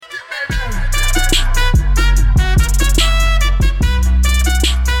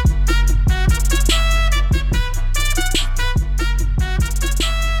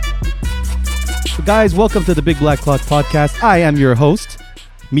Guys, welcome to the Big Black Clock Podcast. I am your host,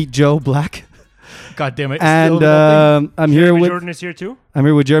 Meet Joe Black. God damn it. And I'm here with... Jordan is here too? I'm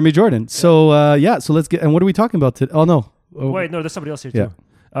here with Jeremy Jordan. So, so let's get... And what are we talking about today? Oh, no. Wait, no, there's somebody else here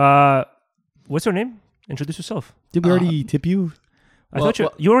Yeah. too. What's your name? Introduce yourself. Did we already tip you? I thought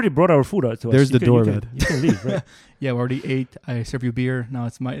you already brought our food out to us. There's the door, you man. you can leave, right? Yeah, we already ate. I serve you beer. Now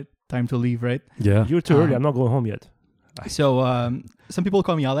it's my time to leave, right? Yeah. You're too early. I'm not going home yet. So some people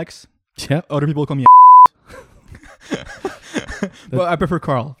call me Alex. Yeah. Other people call me but I prefer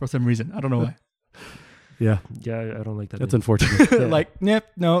Carl for some reason. I don't know why. Yeah. Yeah, I don't like that. That's name. unfortunate. Yeah. Like,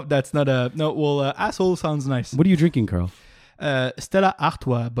 no, that's not a... No, well, asshole sounds nice. What are you drinking, Carl? Stella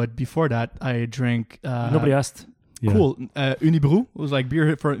Artois, but before that, I drank... Nobody asked. Yeah. Cool. Unibrew. It was like beer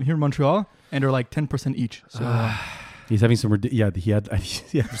here in Montreal, and they're like 10% each. So He's having some... He had... Yeah, I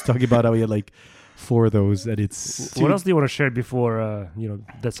was talking about how he had like 4 of those, and it's... What else do you want to share before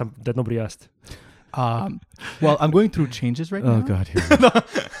that nobody asked? well, I'm going through changes right now. Oh, God.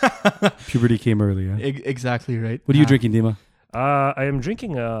 Puberty came early, yeah? Exactly right. What are you drinking, Dima? I am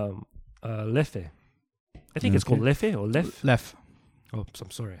drinking Leffe. I think it's called Leffe or Lef. Left. Oh,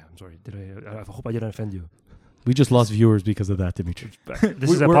 I'm sorry. I hope I didn't offend you. We just lost viewers because of that, Dimitri.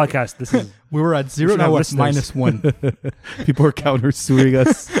 This is a podcast. This is We were at 0, should have now we're at listeners. -1. People are counter-suing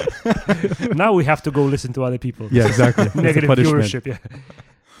us. now we have to go listen to other people. Yeah, exactly. That's a Negative punishment. viewership. Yeah.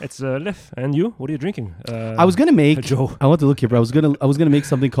 It's Lef. And you? What are you drinking? I was gonna make. Joe. I want to look here, but I was gonna make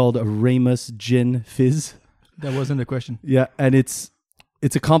something called a Ramus Gin Fizz. That wasn't the question. Yeah, and it's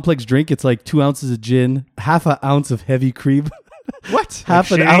a complex drink. It's like 2 ounces of gin, half an ounce of heavy cream, What?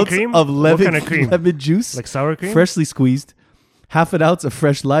 half an shaving ounce cream? of What kind of cream? lemon juice, Like sour cream? freshly squeezed, half an ounce of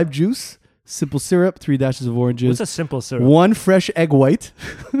fresh lime juice, simple syrup, 3 dashes of oranges, What's a simple syrup? 1 fresh egg white,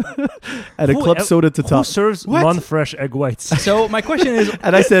 and a club soda to Who top. serves What? non-fresh egg whites? So my question is,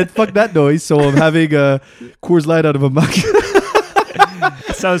 And I said, "Fuck that noise!" So I'm having a Coors Light out of a mug.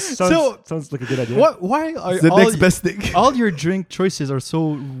 sounds like a good idea. what? Why are It's the next best thing. all your drink choices are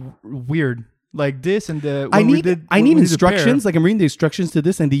so weird? Like this and the. I when we need did- I when need we did the pair- instructions. Like I'm reading the instructions to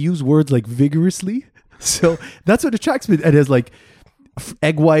this, and they use words like vigorously. So that's what attracts me. It has like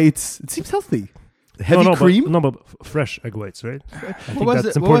egg whites. It seems healthy. Heavy cream. But fresh egg whites, right? I think was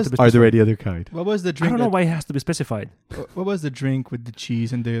that's the- what important was- to be Are there specified. any other kind? What was the I drink? don't know why it has to be specified. What was the drink with the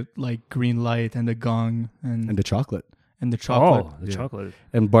cheese and the like green light and the gong And and the chocolate the chocolate? Oh, the Yeah. chocolate.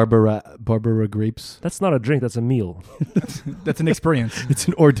 and Barbara grapes. That's not a drink. That's a meal. That's an experience. It's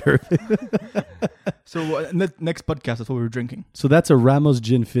an hors d'oeuvre. So next podcast, that's what we were drinking. So that's a Ramos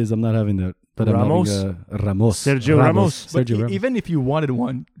gin fizz. I'm not having that. But Ramos? I'm having a Ramos. Sergio Ramos. But Sergio Ramos. even if you wanted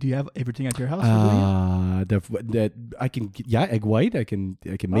one, do you have everything at your house? I can egg white. I can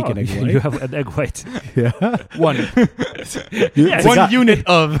make an egg You white. have an egg white. Yeah. One. Yeah, One it's unit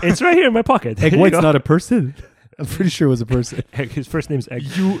of It's right here in my pocket. Egg Here you white's go. not a person. I'm pretty sure it was a person. His first name's Egg.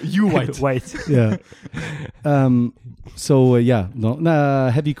 you white. White. Yeah. So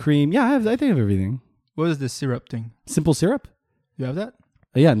heavy cream. Yeah, I think I have everything. What is this syrup thing? Simple syrup. You have that?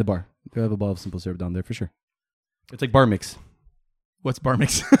 Yeah, in the bar. They have a bottle of simple syrup down there for sure. It's like bar mix. What's bar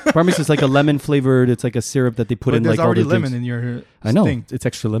mix? Bar mix is like a lemon flavored. It's like a syrup that they put But in there's like all already the lemon drinks. in your I know. thing. It's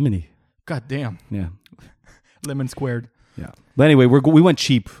extra lemony. God damn. Yeah. Lemon squared. Yeah. But anyway, we went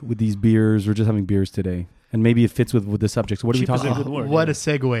cheap with these beers. We're just having beers today. And maybe it fits with the subject. So what are we Cheap is talking a about? good word, What yeah. a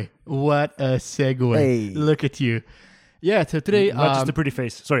segue. What a segue. Hey. Look at you. Yeah, so today... Not just a pretty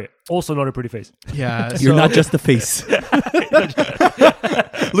face. Sorry. Also not a pretty face. yeah, You're so- not just a face.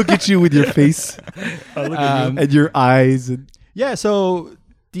 Look at you with your face Look at you. and your eyes. And Yeah, so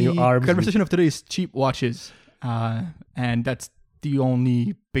the Your arms. conversation of today is cheap watches. And that's the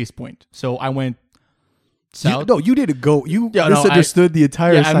only base point. So I went south. you didn't go. You Yeah, no, misunderstood the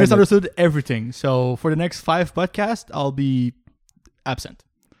entire Yeah, I assignment. misunderstood everything. So for the next 5 podcasts, I'll be absent.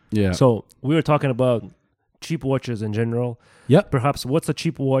 Yeah. So we were talking about cheap watches in general. Yep. Perhaps what's a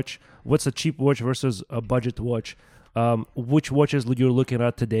cheap watch? What's a cheap watch versus a budget watch? Which watches you're looking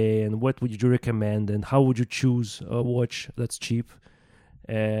at today, and what would you recommend, and how would you choose a watch that's cheap,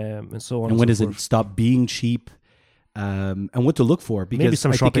 and so on. And when so does it forth. stop being cheap? And what to look for? Because Maybe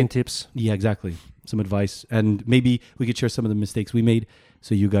some I think shopping tips. Yeah, exactly. Some advice, and maybe we could share some of the mistakes we made,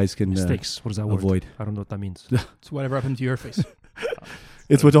 so you guys can Mistakes. What is that word? avoid. I don't know what that means. It's whatever happened to your face.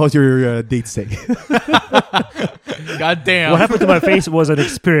 It's what all your dates say. God damn. What happened to my face was an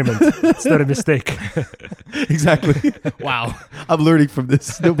experiment. It's not a mistake. Exactly. Wow. I'm learning from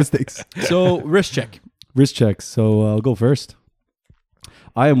this. No mistakes. So wrist check. Wrist checks. So I'll go first.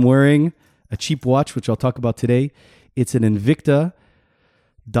 I am wearing a cheap watch, which I'll talk about today. It's an Invicta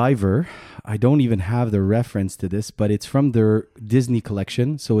Diver. I don't even have the reference to this, but it's from their Disney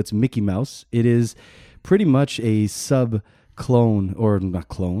collection. So it's Mickey Mouse. It is pretty much a sub clone, or not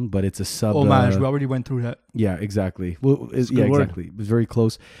clone, but it's a sub Homage. We already went through that. Yeah, exactly. Well, a yeah, good word. exactly. It was very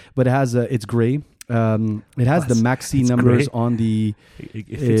close, but it has it's gray. It has the maxi it's numbers gray. on the.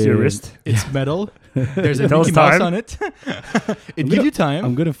 It fits your wrist. It's metal. There's a It tells Mickey Mouse time. on it. It gives you time.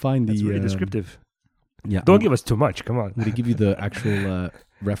 I'm gonna find the. That's really descriptive. Yeah, Don't give us too much. Come on. I'm gonna give you the actual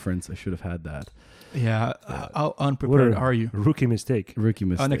reference. I should have had that. Yeah. How What unprepared a are you? Rookie mistake. Rookie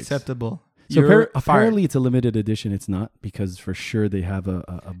mistake. Unacceptable. So You're fired. apparently it's a limited edition. It's not, because for sure they have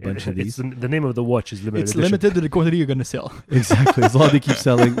a bunch of It's these. the name of the watch is limited It's edition. limited to the quantity you're gonna sell. Exactly. As long as they keep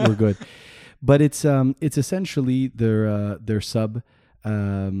selling, we're good. But it's essentially their sub.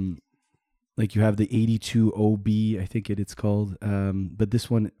 Like you have the 82 OB, I think it's called. But this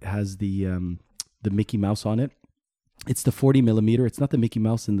one has the Mickey Mouse on it. It's the 40 millimeter. It's not the Mickey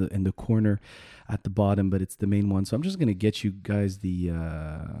Mouse in the corner at the bottom, but it's the main one. So I'm just gonna get you guys the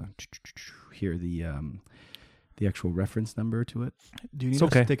actual reference number to it. Do you need It's us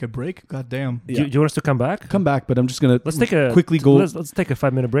okay. to take a break? God damn. Do you want us to come back? Come back, but I'm just gonna Let's take a quickly go. Let's take a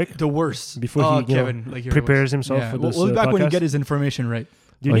 5-minute break The worst. before oh, he Kevin, like you're prepares the worst. himself Yeah. for We'll this. we'll be back when he podcast. get his information right.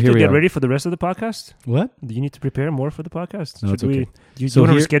 Do you Oh, need here to we get are. ready for the rest of the podcast? What? Do you need to prepare more for the podcast? No, Should it's okay. Do you So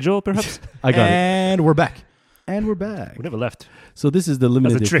want to here- reschedule, perhaps? I got it. And we're back. And we're back. We never left. So this is the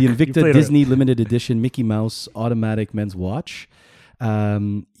limited As a edition, trick. the You played Invicta it. Disney limited edition Mickey Mouse automatic men's watch.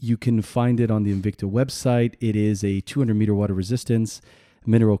 You can find it on the Invicta website. It is a 200-meter water resistance,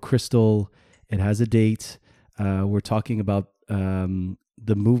 mineral crystal. It has a date. We're talking about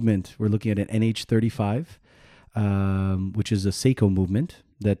the movement. We're looking at an NH35, which is a Seiko movement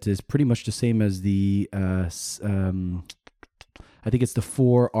that is pretty much the same as the, I think it's the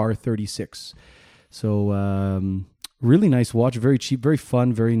 4R36. So really nice watch, very cheap, very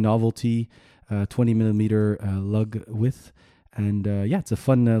fun, very novelty, 20 millimeter lug width. And yeah, it's a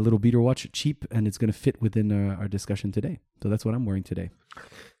fun little beater watch, cheap, and it's going to fit within our discussion today. So that's what I'm wearing today.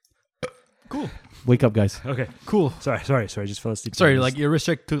 Cool. Wake up, guys. Okay. Cool. Sorry. I just fell asleep. Sorry, like your wrist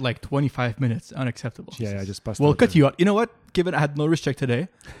check took like 25 minutes. Unacceptable. Yeah, I just passed We'll out cut there. you out. You know what? Given I had no wrist check today.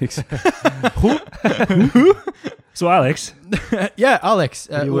 So, Alex, Yeah, Alex.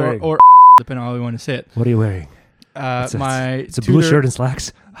 What are you or, wearing? or depending on how you want to say it. what are you wearing? It's My a blue shirt and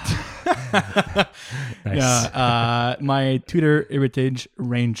slacks. Nice. Yeah, my Tudor Heritage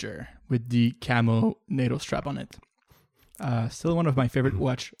Ranger with the camo NATO strap on it. Still one of my favorite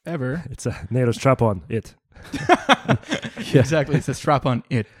watch ever. It's a NATO strap on it. Exactly, it's a strap on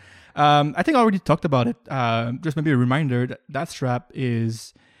it. I think I already talked about it. Just maybe a reminder that strap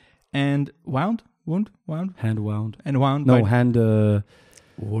is hand wound. Hand wound. by- Hand. Worn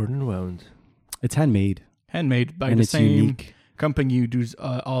and wound. It's handmade, handmade by and the it's same unique. company who does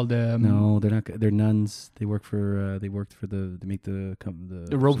all the No, they're not. They're nuns. They work for. They worked for the. They make the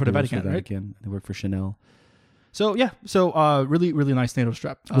robe for the robes Vatican, right? They work for Chanel. So yeah, really really nice NATO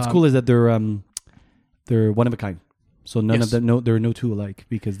strap. What's cool is that they're one of a kind. So none Yes. of them. There are no two alike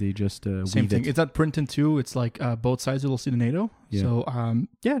because they just Same weave thing. it. It's not printed too. It's like both sides will see the NATO. Yeah.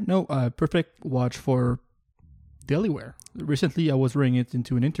 So perfect watch for daily wear. Recently, I was wearing it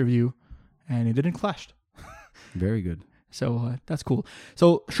into an interview, and it didn't clash. Very good. So that's cool.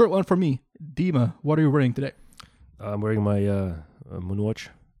 So short one for me, Dima. What are you wearing today? I'm wearing my Moonwatch,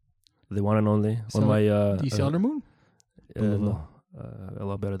 the one and only. So on my The Sailor Moon. no, a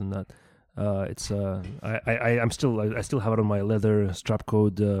lot better than that. It's I still have it on my leather strap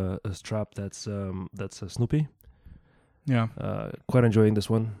code strap. That's a Snoopy. Yeah. Quite enjoying this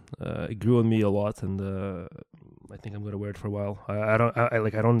one. It grew on me a lot, and I think I'm gonna wear it for a while. I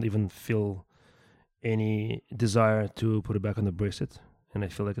don't even feel any desire to put it back on the bracelet, and I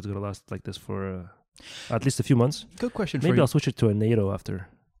feel like it's gonna last like this for at least a few months. Good question for Maybe you. I'll switch it to a NATO after.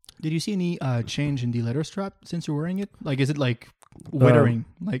 Did you see any change in the leather strap since you're wearing it? Like, is it like weathering?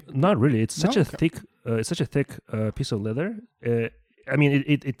 Not really. It's such No? a thick piece of leather. I mean,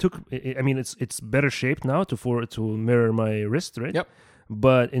 it's better shaped now to mirror my wrist, right? Yep.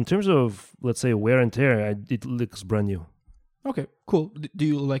 But in terms of, let's say, wear and tear, it looks brand new. Okay, cool. Do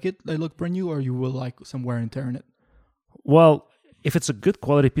you like it? They look brand new, or you will like some wear and tear in it? Well, if it's a good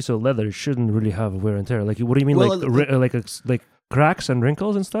quality piece of leather, it shouldn't really have wear and tear. Like, what do you mean, Well, like cracks and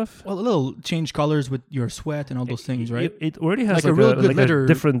wrinkles and stuff? Well, a little change colors with your sweat and all those things, right? It already has Like a real good leather-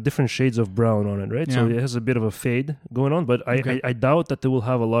 different shades of brown on it, right? So Yeah. it has a bit of a fade going on, but Okay. I doubt that they will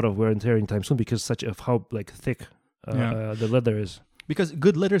have a lot of wear and tear anytime soon because of how like thick Yeah. the leather is. Because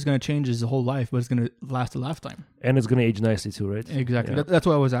good leather is going to change his whole life, but it's going to last a lifetime. And it's gonna age nicely too, right? Exactly. Yeah. That's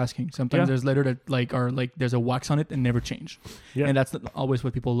what I was asking. Sometimes Yeah. there's leather that there's a wax on it and never change. Yeah. And that's not always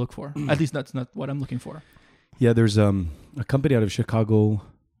what people look for. At least that's not what I'm looking for. Yeah, there's a company out of Chicago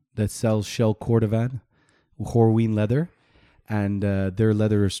that sells Shell Cordovan, Horween leather, and their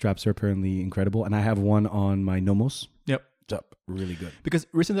leather straps are apparently incredible. And I have one on my Nomos. Yep. It's up really good. Because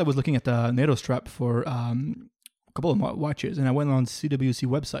recently I was looking at the NATO strap for a couple of watches, and I went on CWC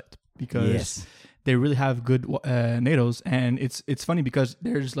website because they really have good NATOs, and it's funny because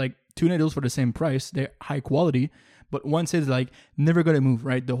there's like two NATOs for the same price. They're high quality, but one says like never gonna move,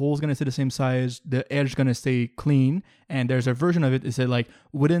 right? The hole's gonna stay the same size, the edge gonna stay clean, and there's a version of it that said like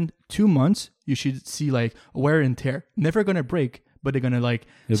within 2 months you should see like wear and tear, never gonna break, but they're gonna like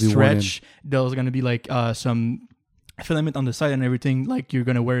It'll be worn in. stretch. There's gonna be like some filament on the side and everything, like you're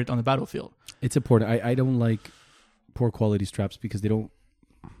gonna wear it on the battlefield. It's important. I don't like poor quality straps because they don't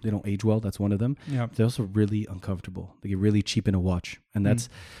age well. That's one of them. Yeah. They're also really uncomfortable. They get really cheap in a watch. And that's,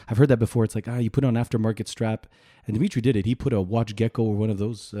 I've heard that before. It's like, you put on an aftermarket strap. And Dimitri did it. He put a Watch Gecko or one of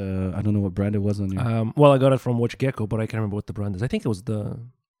those. I don't know what brand it was on your. Well, I got it from Watch Gecko, but I can't remember what the brand is. I think it was the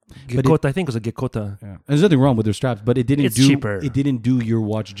Gekota. I think it was a Gekota. Yeah. And there's nothing wrong with their straps, but it didn't It's do cheaper. It didn't do your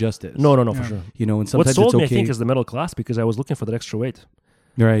watch justice. No, Yeah. for sure. You know, and What sometimes sold it's me, okay. I think, is the metal clasp because I was looking for that extra weight.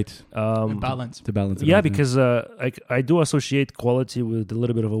 Right. Balance. To balance it Yeah, out, because I do associate quality with a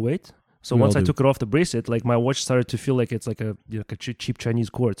little bit of a weight. So We once all I do. took it off the bracelet, like my watch started to feel like it's like a cheap Chinese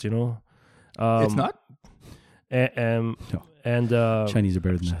quartz, you know. It's not. No. And Chinese are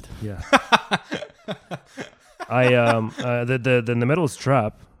better than that. yeah. The metal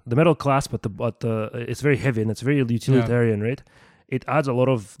strap, the metal clasp, but the it's very heavy and it's very utilitarian, right? It adds a lot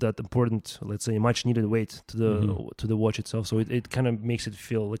of that important, let's say, much needed weight to the watch itself. So it kind of makes it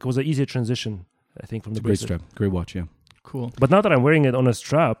feel like it was an easier transition, I think, from It's the a great bracelet. strap. Great watch, yeah. Cool. But now that I'm wearing it on a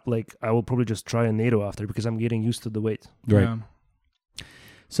strap, like I will probably just try a NATO after because I'm getting used to the weight. Right. Yeah.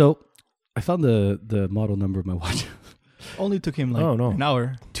 So I found the model number of my watch. Only took him like Oh, no. an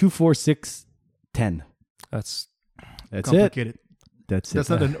hour. 24610. That's That's it. Complicated. That's it. That's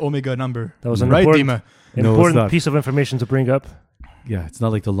not an Omega number. that was an Right, important, Dima? No, it's important not. piece of information to bring up. Yeah, it's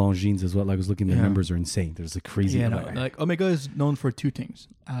not like the Longines as well. I was looking, the Yeah. numbers are insane. There's a crazy Yeah, number. like Omega is known for two things: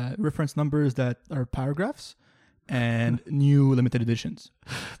 reference numbers that are paragraphs, and new limited editions.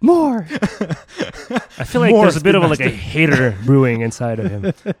 More. I feel like More there's a bit of like a Speedmaster. hater brewing inside of him.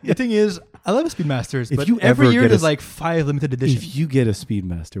 The thing is, I love Speedmasters, If but you every ever year get there's a- like 5 limited editions. If you get a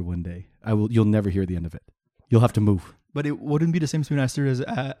Speedmaster one day, you'll never hear the end of it. You'll have to move. But it wouldn't be the same Speedmaster as It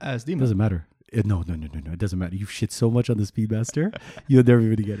Dima. doesn't matter. No. It doesn't matter. You've shit so much on the Speedmaster, you'll never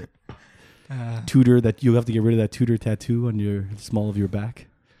even get it. Tudor, that you'll have to get rid of that Tudor tattoo on your small of your back.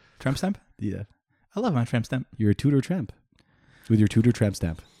 Tramp stamp? Yeah. I love my tramp stamp. You're a Tudor tramp with your Tudor tramp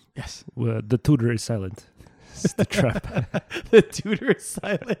stamp. Yes. Well, the Tudor is silent. It's the trap. The Tudor is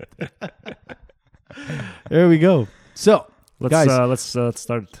silent. There we go. So, Let's Guys. let's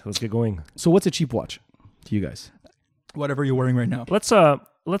start. Let's get going. so what's a cheap watch to you guys? Whatever you're wearing right now. Let's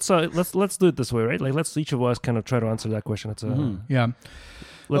do it this way, right? Like let's each of us kind of try to answer that question. It's Yeah.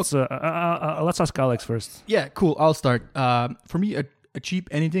 let's ask Alex first. Yeah, cool. I'll start. For me, a cheap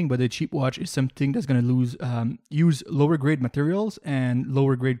anything but a cheap watch is something that's going to use lower grade materials and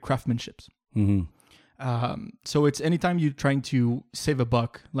lower grade craftsmanships. Mm-hmm. So it's anytime you're trying to save a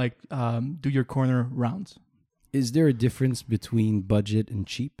buck, like do your corner rounds. Is there a difference between budget and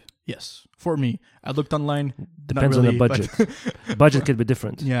cheap? Yes, for me, I looked online. Depends not on the really, budget. Budget could be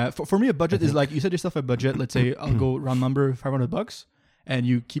different. but- yeah, for me, a budget is like you set yourself a budget. Let's say I'll go round number $500, and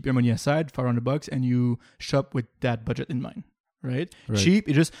you keep your money aside $500, and you shop with that budget in mind. Right? Right. Cheap.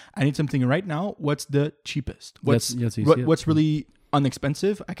 It just I need something right now. What's the cheapest? What's That's easy. what's really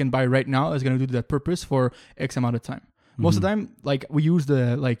inexpensive? I can buy right now. Is going to do that purpose for X amount of time. Most of the time, like we use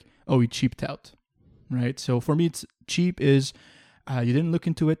the we cheaped out, right? So for me, it's cheap is you didn't look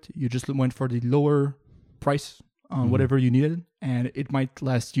into it. You just went for the lower price on whatever you needed, and it might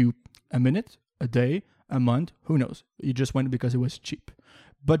last you a minute, a day, a month. Who knows? You just went because it was cheap.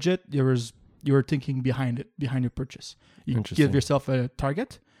 Budget, you were thinking behind it, behind your purchase. You Interesting. give yourself a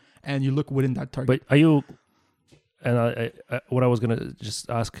target, and you look within that target. But are you? And I what I was gonna just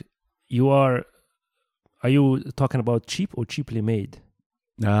ask, are you talking about cheap or cheaply made?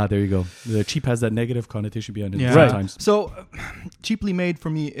 There you go. The cheap has that negative connotation behind it Yeah. Right. sometimes. So, cheaply made for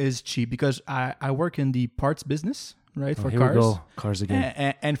me is cheap because I work in the parts business, right, for Here cars. we go, cars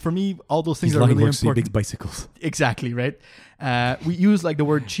again. And for me, all those things He's are lying really works, so he important. makes bicycles. Exactly, right? We use like the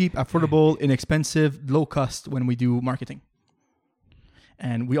word cheap, affordable, inexpensive, low cost when we do marketing.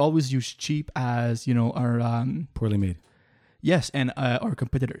 And we always use cheap as, our Poorly made. Yes, and our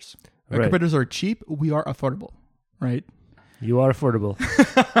competitors. Our Right. competitors are cheap. We are affordable, right? You are affordable.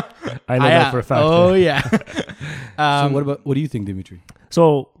 I know that for a fact. Oh yeah. So what do you think, Dimitri?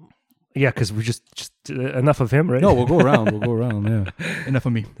 So, yeah, because we just enough of him, right? No, we'll go around. Yeah. Enough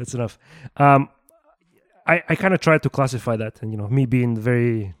of me. That's enough. I kind of tried to classify that, and me being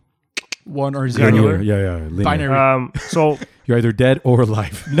very 1 or 0. Granular. Yeah. Linear. Binary. so You're either dead or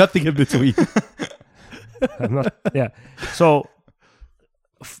alive. Nothing in between. I'm not. Yeah. So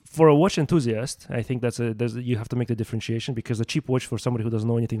for a watch enthusiast, I think you have to make the differentiation, because a cheap watch for somebody who doesn't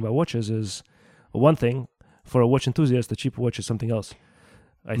know anything about watches is one thing. For a watch enthusiast, a cheap watch is something else.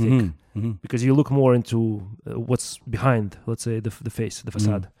 I think because you look more into what's behind, let's say, the face, the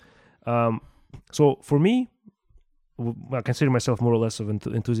facade. So for me, I consider myself more or less of an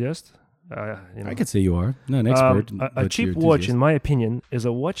enthusiast. I could say you are not an expert. A but cheap you're watch, in enthusiast. my opinion, is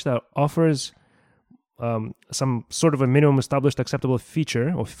a watch that offers some sort of a minimum established acceptable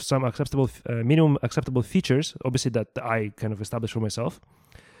feature, or some acceptable minimum acceptable features, obviously, that I kind of established for myself.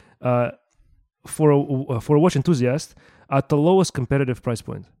 For a watch enthusiast at the lowest competitive price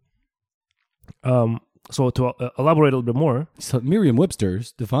point. So to elaborate a little bit more, So Merriam-Webster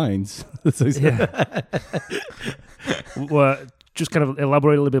defines. just kind of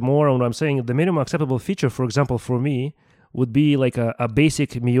elaborate a little bit more on what I'm saying. The minimum acceptable feature, for example, for me, would be like a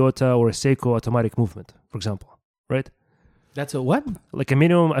basic Miyota or a Seiko automatic movement, for example, right? That's a what? Like a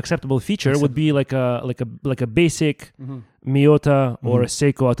minimum acceptable feature would be like a basic Miyota or a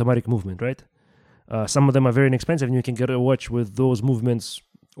Seiko automatic movement, right? Some of them are very inexpensive, and you can get a watch with those movements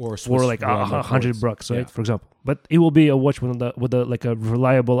Or for like $100, right? For example, but it will be a watch with a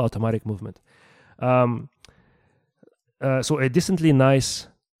reliable automatic movement. So a decently nice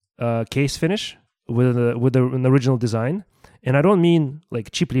case finish with an original design, and I don't mean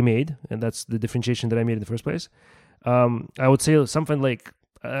like cheaply made, and that's the differentiation that I made in the first place. I would say something like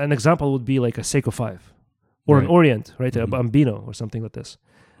an example would be like a Seiko 5 or an Orient, right? A Bambino or something like this,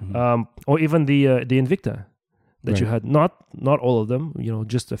 or even the Invicta that you had. Not all of them,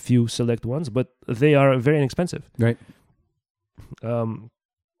 just a few select ones, but they are very inexpensive. Right.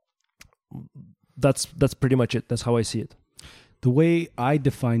 That's pretty much it. That's how I see it. The way I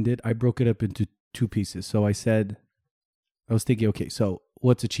defined it, I broke it up into two pieces. So I was thinking, okay, so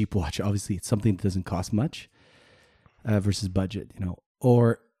what's a cheap watch? Obviously, it's something that doesn't cost much versus budget,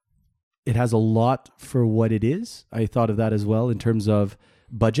 or it has a lot for what it is. I thought of that as well in terms of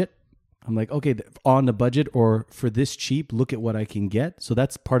budget. I'm like, okay, on the budget or for this cheap, look at what I can get. So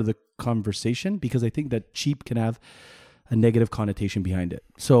that's part of the conversation, because I think that cheap can have a negative connotation behind it.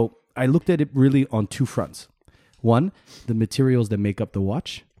 So I looked at it really on two fronts. One, the materials that make up the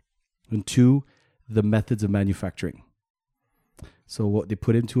watch, and two, the methods of manufacturing. So what they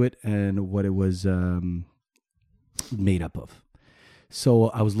put into it and what it was made up of. So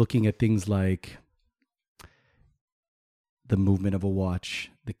I was looking at things like the movement of a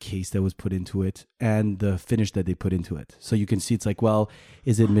watch, the case that was put into it, and the finish that they put into it. So you can see it's like, well,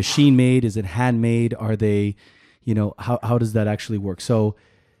 is it machine made? Is it handmade? Are they, how does that actually work? So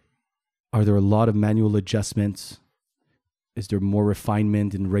are there a lot of manual adjustments? Is there more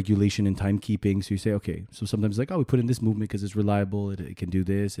refinement and regulation and timekeeping? So you say, okay, so sometimes like, we put in this movement because it's reliable. It can do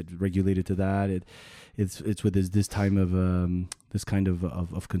this. It's regulated to that. It's with this time of this kind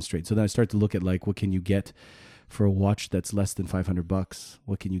of constraint. So then I start to look at like, what can you get for a watch that's less than $500?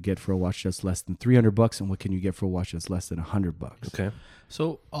 What can you get for a watch that's less than $300? And what can you get for a watch that's less than $100? Okay.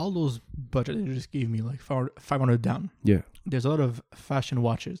 So all those budget you just gave me, like 500 down. Yeah. There's a lot of fashion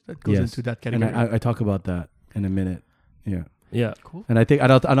watches that goes into that category. And I talk about that in a minute. Yeah. Yeah. Cool. And I think,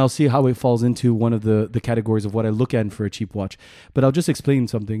 and I'll see how it falls into one of the categories of what I look at for a cheap watch. But I'll just explain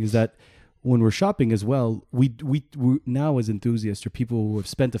something, is that when we're shopping as well, we now as enthusiasts or people who have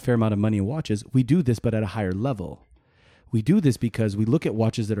spent a fair amount of money on watches, we do this, but at a higher level. We do this because we look at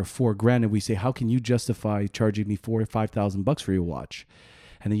watches that are $4,000 and we say, how can you justify charging me $4,000 or $5,000 for your watch?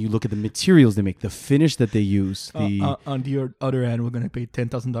 And then you look at the materials they make, the finish that they use. On the other end, we're going to pay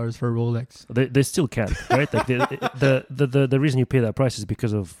 $10,000 for a Rolex. They still can't, right? Like the reason you pay that price is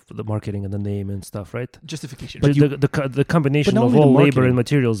because of the marketing and the name and stuff, right? Justification. But the combination of all labor and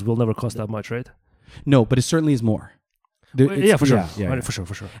materials will never cost that much, right? No, but it certainly is more. For sure. Yeah. For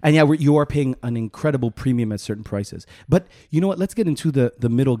sure. And you are paying an incredible premium at certain prices. But you know what? Let's get into the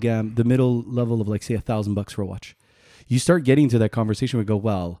middle level of like, say, $1,000 for a watch. You start getting to that conversation where we go,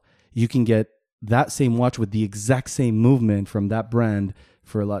 well, you can get that same watch with the exact same movement from that brand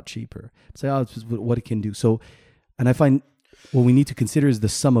for a lot cheaper. Say, it's what it can do. So, and I find what we need to consider is the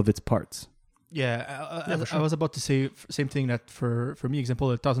sum of its parts. Yeah, I was about to say same thing, that for me, example,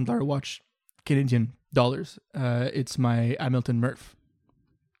 a $1,000 watch, Canadian, It's my Hamilton Murph.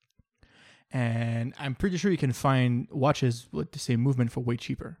 And I'm pretty sure you can find watches with the same movement for way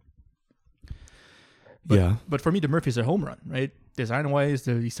cheaper. But for me, the Murphy is a home run, right? Design-wise,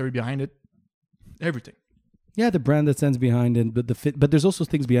 the story behind it, everything. Yeah, the brand that stands behind it, but the fit. But there's also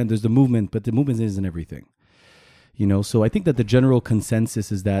things behind. There's the movement, but the movement isn't everything. So I think that the general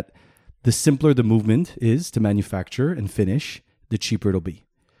consensus is that the simpler the movement is to manufacture and finish, the cheaper it'll be.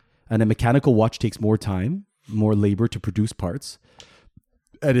 And a mechanical watch takes more time, more labor to produce parts.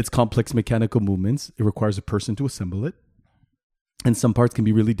 And its complex mechanical movements, it requires a person to assemble it. And some parts can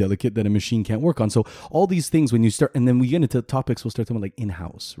be really delicate that a machine can't work on. So all these things, when you start, and then we get into topics, we'll start talking about like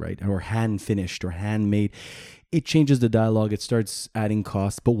in-house, right? Or hand-finished or handmade. It changes the dialogue. It starts adding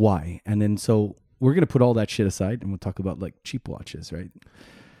costs. But why? And then so we're going to put all that shit aside and we'll talk about like cheap watches, right?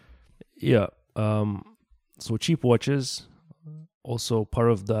 Yeah. So cheap watches, also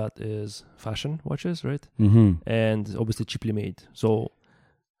part of that is fashion watches, right? Mm-hmm. And obviously cheaply made. So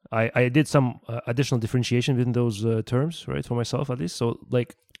I did some additional differentiation within those terms, right, for myself at least. So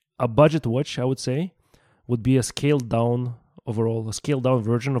like a budget watch, I would say, would be a scaled down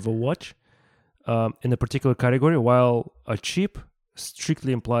version of a watch in a particular category, while a cheap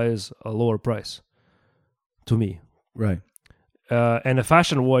strictly implies a lower price to me. Right. And a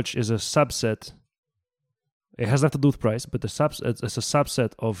fashion watch is a subset. It has nothing to do with price, but it's a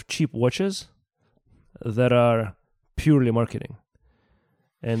subset of cheap watches that are purely marketing.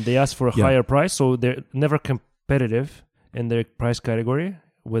 And they ask for a higher price, so they're never competitive in their price category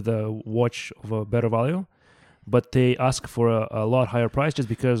with a watch of a better value. But they ask for a lot higher price just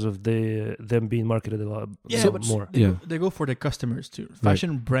because of them being marketed a lot more. They go for the customers too.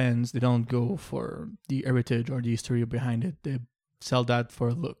 Fashion brands, they don't go for the heritage or the history behind it. They sell that for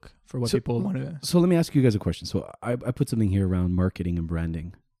a look, for what people want to. So let me ask you guys a question. So I put something here around marketing and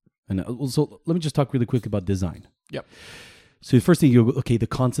branding. And so let me just talk really quick about design. Yep. So the first thing you go, okay, the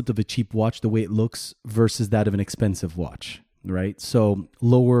concept of a cheap watch, the way it looks versus that of an expensive watch, right? So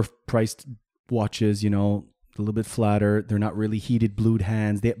lower priced watches, a little bit flatter. They're not really heated, blued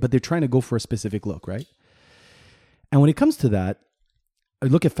hands, but they're trying to go for a specific look, right? And when it comes to that, I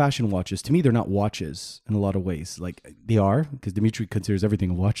look at fashion watches. To me, they're not watches in a lot of ways. Like they are, because Dimitri considers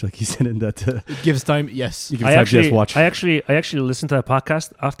everything a watch, like he said in that. It gives time, yes. I actually listened to a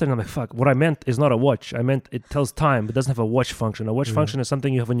podcast after, and I'm like, fuck. What I meant is not a watch. I meant it tells time, but doesn't have a watch function. A watch function is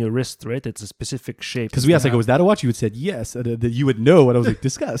something you have on your wrist, right? It's a specific shape. Because we asked, like, was that a watch? You would said yes, that you would know. And I was like,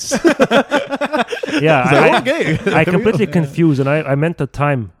 discuss. I completely confused, and I meant a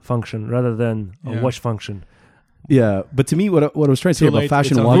time function rather than a watch function. Yeah, but to me, what I was trying to say about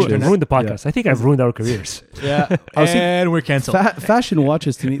fashion watches... Ruined the podcast. I think I've ruined our careers. And we're canceled. Fashion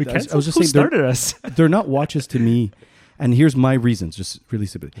watches to me... I was just saying... started us? They're not watches to me, and here's my reasons, just really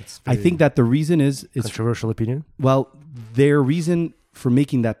simply. I think that the reason is... Controversial opinion? Well, their reason for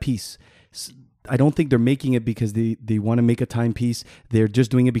making that piece... I don't think they're making it because they want to make a timepiece. They're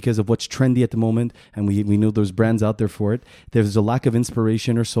just doing it because of what's trendy at the moment, and we know there's brands out there for it. There's a lack of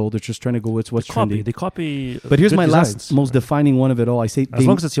inspiration or soul. They're just trying to go with what's trendy. They copy. But here's my last, most defining one of it all. I say, as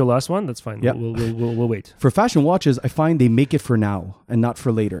long as it's your last one, that's fine. Yeah. We'll wait. For fashion watches, I find they make it for now and not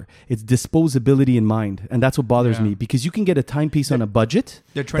for later. It's disposability in mind, and that's what bothers me, because you can get a timepiece on a budget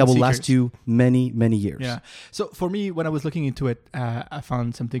that will last you many, many years. Yeah. So for me, when I was looking into it, I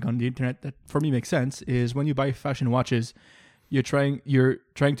found something on the internet that for me makes sense. Is when you buy fashion watches, you're trying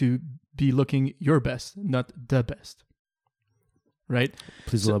to be looking your best, not the best, right?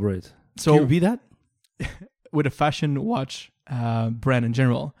 Please elaborate. So can you repeat that? With a fashion watch brand in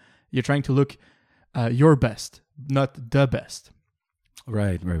general, you're trying to look your best, not the best.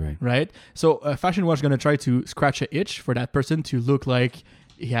 Right. So a fashion watch is going to try to scratch an itch for that person to look like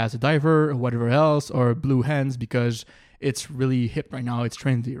he has a diver or whatever else, or blue hands, because it's really hip right now. It's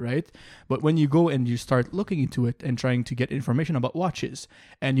trendy, right? But when you go and you start looking into it and trying to get information about watches,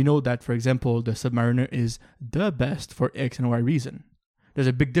 and you know that, for example, the Submariner is the best for X and Y reason, there's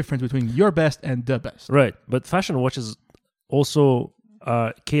a big difference between your best and the best. Right. But fashion watches also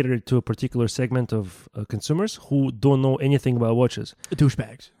cater to a particular segment of consumers who don't know anything about watches.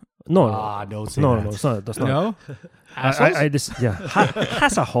 Douchebags. No, don't no, it's not. That's not. No?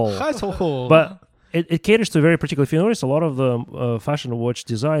 Has a hole. But it caters to a very particular. If you notice, a lot of the fashion watch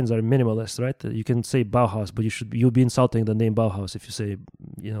designs are minimalist, right? You can say Bauhaus, but you'll be insulting the name Bauhaus if you say,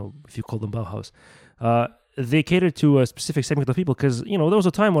 if you call them Bauhaus. They cater to a specific segment of people because, there was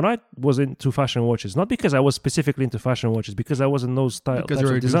a time when I was into fashion watches, not because I was specifically into fashion watches, because I was in those types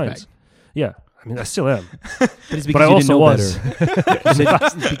of designs. Yeah, I mean, I still am. But it's because you didn't know better.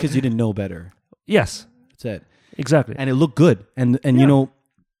 It's because you didn't know better. Yes. That's it. Exactly. And it looked good. And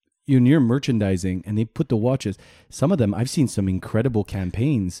near merchandising and they put the watches. Some of them, I've seen some incredible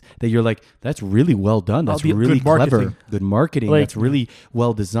campaigns that you're like, that's really well done. That's really good marketing. clever. Good marketing. Like- That's really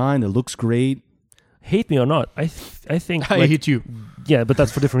well designed. It looks great. Hate me or not, I think I like, hate you. yeah, but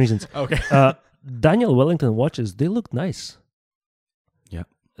that's for different reasons. Okay. Daniel Wellington watches, they look nice. Yeah.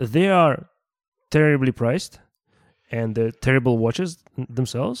 They are terribly priced, and they're terrible watches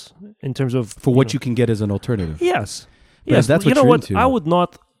themselves in terms of For what know- you can get as an alternative. Yes. But Yes. that's you what know you're what? into. I would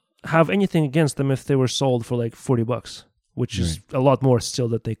not have anything against them if they were sold for like $40, which is a lot more still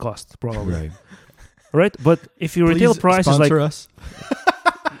that they cost, probably. Right. Right? But if your retail Please price is like, sponsor us.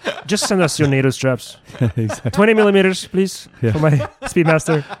 just send us your NATO straps. Exactly. 20 millimeters, please, Yeah. for my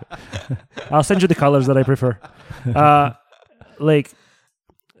Speedmaster. I'll send you the colors that I prefer. Like,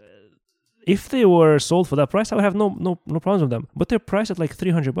 if they were sold for that price, I would have no problems with them. But they're priced at like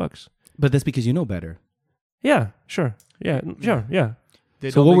 $300. But that's because you know better. Yeah, sure. Yeah, sure. Yeah.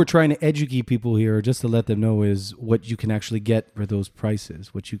 So what we're trying to educate people here, just to let them know, is what you can actually get for those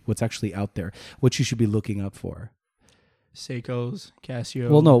prices. What's actually out there. What you should be looking out for. Seiko's, Casio.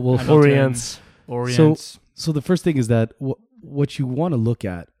 Well, no, well, Hamilton, Orients. So the first thing is that what you want to look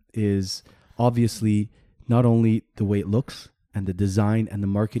at is obviously not only the way it looks and the design and the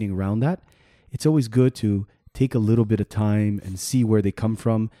marketing around that. It's always good to take a little bit of time and see where they come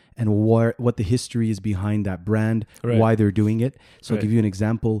from and what the history is behind that brand, Right. why they're doing it. So I'll Right. give you an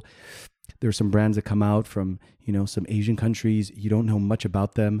example. There's some brands that come out from, some Asian countries. You don't know much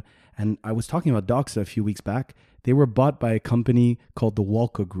about them. And I was talking about Doxa a few weeks back. They were bought by a company called the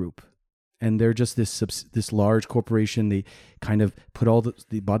Walka Group. And they're just this large corporation. They kind of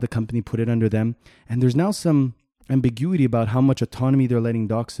they bought the company, put it under them. And there's now some ambiguity about how much autonomy they're letting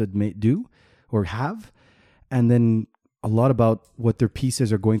Doxa do or have. And then a lot about what their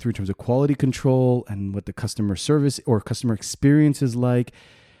pieces are going through in terms of quality control and what the customer service or customer experience is like.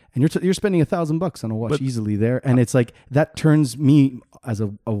 And you're spending $1,000 on a watch easily there. And it's like, that turns me as a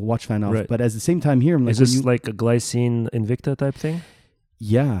watch fan off. Right. But at the same time here, I'm like, Is this like a glycine Invicta type thing?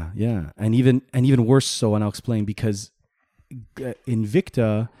 Yeah. And even worse so, and I'll explain, because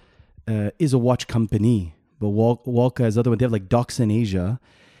Invicta is a watch company, but Walka is other one. They have like Doxa in Asia.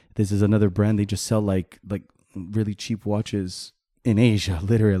 This is another brand. They just sell like really cheap watches in Asia,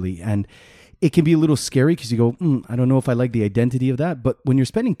 literally. And it can be a little scary because you go, I don't know if I like the identity of that. But when you're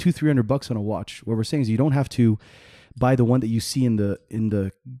spending $200-$300 on a watch, what we're saying is you don't have to buy the one that you see in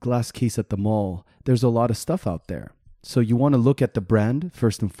the glass case at the mall. There's a lot of stuff out there. So you want to look at the brand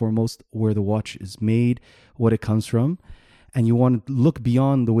first and foremost, where the watch is made, what it comes from. And you want to look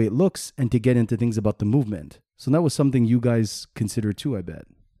beyond the way it looks and to get into things about the movement. So that was something you guys considered too, I bet.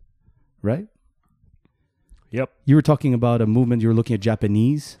 Right? Yep. You were talking about a movement. You were looking at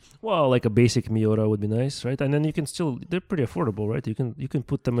Japanese. Well, like a basic Miura would be nice, right? And then you can they're pretty affordable, right? You can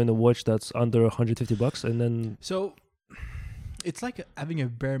put them in a watch that's under $150 and then... So it's like having a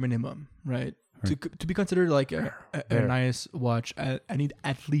bare minimum, right? To be considered like a nice watch, I need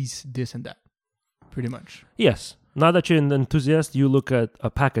at least this and that, pretty much. Yes. Now that you're an enthusiast, you look at a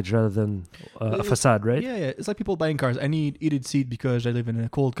package rather than a facade, right? Yeah. It's like people buying cars. I need heated seat because I live in a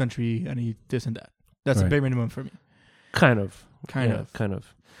cold country. I need this and that. That's a bare minimum for me. Kind of. Kind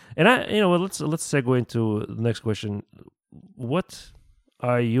of. And let's segue into the next question. What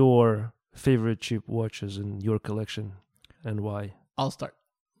are your favorite cheap watches in your collection, and why? I'll start.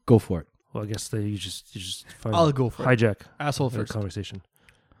 Go for it. Well, I guess you just find I'll go for it. hijack Asshole the first. conversation.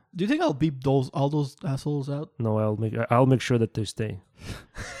 Do you think I'll beep all those assholes out? No, I'll make sure that they stay.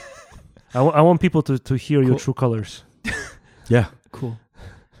 I want people to hear your true colors. Yeah. Cool.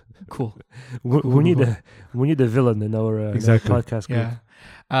 We need a villain in our podcast group.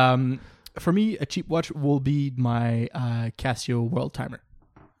 Yeah. For me, a cheap watch will be my Casio World Timer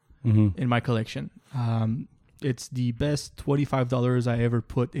in my collection. It's the best $25 I ever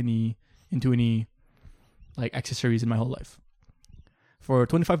put into any like accessories in my whole life. For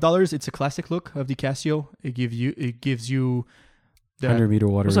 $25, it's a classic look of the Casio. It gives you the 100-meter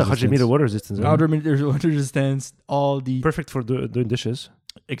water What's that? resistance. 100-meter water resistance. Right? 100 water resistance. All the Perfect for doing dishes.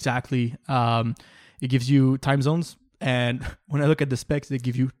 exactly. It gives you time zones, and when I look at the specs, they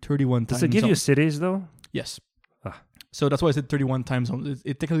give you 31 time zones. Does it give you cities though? Yes. Ah. So that's why I said 31 time zones.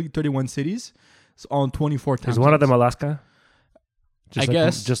 It's technically 31 cities. It's on 24 time zones. Is one of them Alaska? I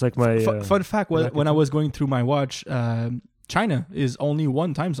guess. Just like my... fun fact, when I was going through my watch, China is only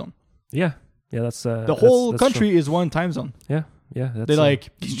one time zone. Yeah, that's... The whole that's country is one time zone. true. Yeah. That's, They like...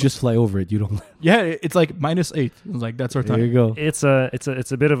 You just fly over it. You don't. Yeah, it's like -8. It's like, that's our There time. you go. It's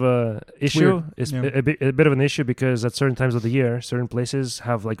a bit of a issue. weird. It's Yeah. a bit of an issue because at certain times of the year, certain places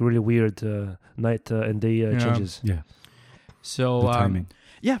have like really weird night and day changes. Yeah. So The timing.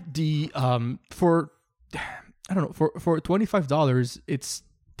 Yeah, the for I don't know, for $25, it's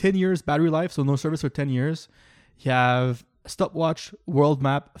 10 years battery life, so no service for 10 years. You have stopwatch, world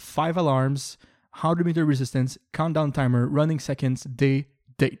map, 5 alarms, 100-meter resistance, countdown timer, running seconds, day,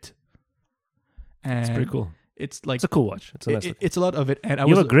 date. And It's pretty cool. It's like It's a cool watch. It's a nice. it's a lot of it. And I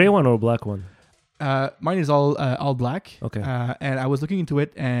You have a gray one or a black one? mine is all black. Okay. And I was looking into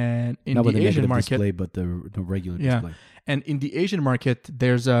it, and in Not with the the Asian negative market, display, but the regular Yeah. display. and in the Asian market,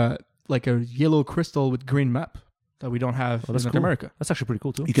 there's a yellow crystal with green map that we don't have in that's North cool. America. That's actually pretty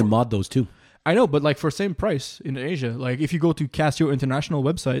cool too. You can mod those too. I know, but like for same price in Asia, like if you go to Casio International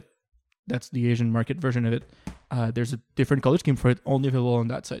website, that's the Asian market version of it. There's a different color scheme for it, only available on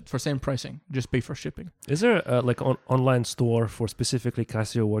that site for same pricing. Just pay for shipping. Is there like an online store for specifically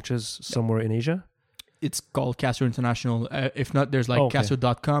Casio watches somewhere in Asia? It's called Casio International. If not, there's like Oh, okay.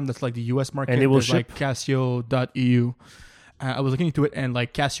 Casio.com. That's like the US market. And it will there's ship? like Casio.eu. I was looking into it, and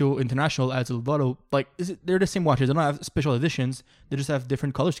like Casio International adds a lot of they're the same watches. They don't have special editions. They just have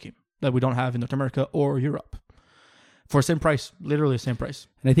different color scheme that we don't have in North America or Europe for same price, literally same price.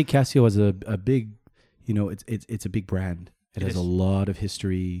 And I think Casio has a big, it's a big brand. It has is. a lot of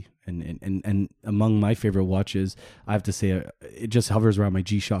history, and among my favorite watches, I have to say, it just hovers around my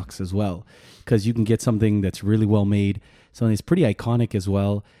G-Shocks as well, because you can get something that's really well made, something that's pretty iconic as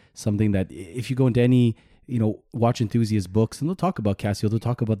well, something that if you go into any watch enthusiast books, and they'll talk about Casio, they'll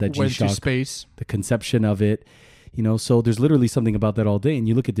talk about that Went to G-Shock, space. the conception of it, so there's literally something about that all day. And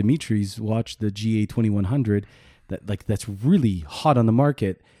you look at Dimitri's watch, the GA 2100, that's really hot on the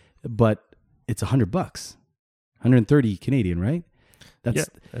market, but it's $100, 130 Canadian, right?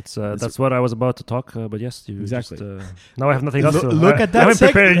 That's what I was about to talk. But yes, you Exactly. Just, now I have nothing else. Look at that I haven't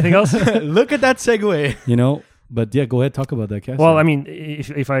prepared anything else. Look at that segue. But yeah, go ahead, talk about that, Casio. Well, I mean,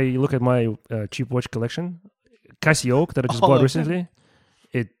 if I look at my cheap watch collection, Casio that I just All bought of recently,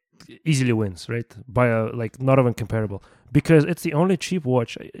 it easily wins, right? By not even comparable, because it's the only cheap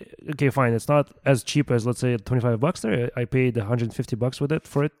watch. Okay, fine, it's not as cheap as let's say $25 there. I paid $150 with it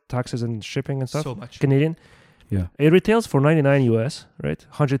for it, taxes and shipping and stuff. So much. Canadian. yeah, It retails for $99 US, right?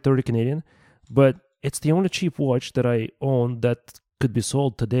 130 Canadian, but it's the only cheap watch that I own that could be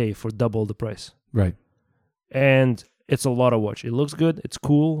sold today for double the price. right. And it's a lot of watch. It looks good. It's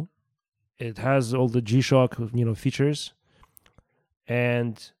cool. It has all the G-Shock, features,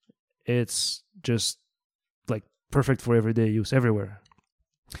 and it's just like perfect for everyday use everywhere.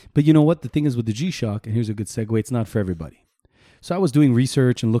 But you know what? The thing is with the G-Shock, and here's a good segue, it's not for everybody. So I was doing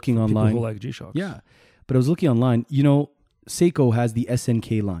research and looking online. People who like G-Shocks. Yeah, but I was looking online. Seiko has the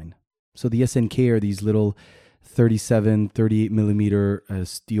SNK line. So the SNK are these little 37, 38 millimeter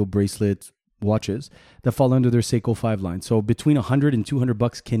steel bracelet watches that fall under their Seiko 5 line. So between $100 and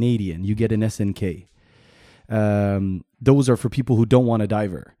 $200 Canadian, you get an SNK. Those are for people who don't want a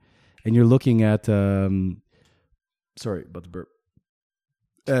diver. And you're looking at, sorry about the burp.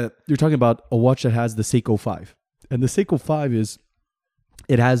 You're talking about a watch that has the Seiko 5. And the Seiko 5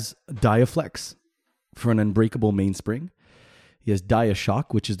 it has Diaflex for an unbreakable mainspring. He has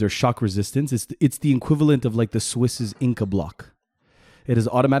Dia-Shock, which is their shock resistance. It's the equivalent of like the Swiss's Inca block. It is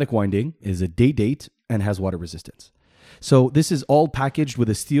automatic winding, it is a date, and has water resistance. So this is all packaged with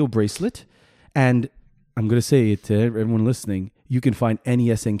a steel bracelet. And I'm going to say it to everyone listening, you can find any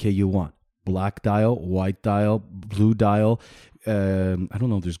SNK you want. Black dial, white dial, blue dial. I don't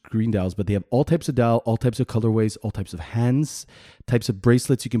know if there's green dials, but they have all types of dial, all types of colorways, all types of hands, types of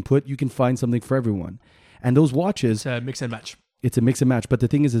bracelets you can put. You can find something for everyone. And those watches, It's a mix and match. it's a mix and match. But the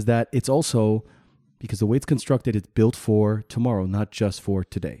thing is that it's also, because the way it's constructed, it's built for tomorrow, not just for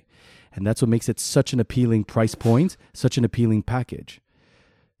today. And that's what makes it such an appealing price point, such an appealing package.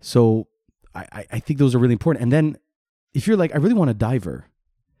 So I think those are really important. And then if you're like, I really want a diver,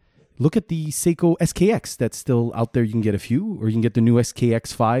 look at the Seiko SKX that's still out there. You can get a few, or you can get the new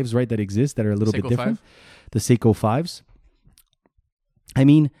SKX 5s, right, that exist that are a little bit Seiko different. 5? The Seiko 5s. I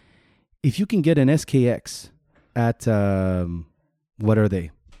mean, if you can get an SKX at, what are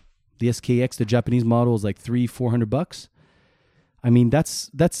they? The SKX, the Japanese model, is like $300-$400. I mean, that's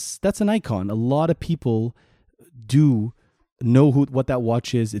an icon. A lot of people do know what that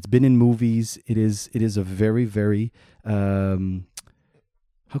watch is. It's been in movies. It is a very, very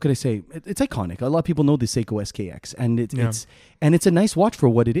how could I say? It's iconic. A lot of people know the Seiko SKX, and it's a nice watch for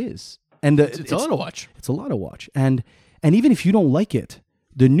what it is. And It's a lot of watch. It's a lot of watch. And even if you don't like it,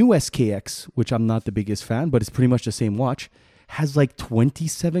 the new SKX, which I'm not the biggest fan, but it's pretty much the same watch, has like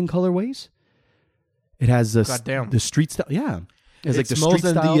 27 colorways. It has the street style. Yeah. It's like the street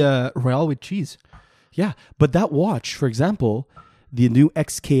smells style. the Royale with cheese. Yeah. But that watch, for example, the new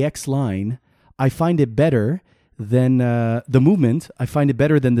XKX line, I find it better then the movement, I find it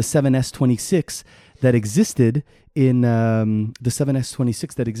better than the 7S26 that existed in the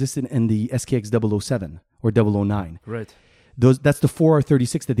 7S26 that existed in the SKX 007 or 009. Right. That's the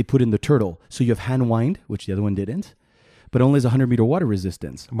 4R36 that they put in the Turtle. So you have hand wind, which the other one didn't, but only has 100 meter water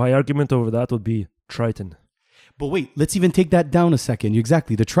resistance. My argument over that would be Triton. But wait, let's even take that down a second.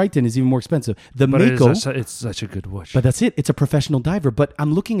 Exactly. The Triton is even more expensive. The But Mako, it's such a good watch. but that's it. It's a professional diver. But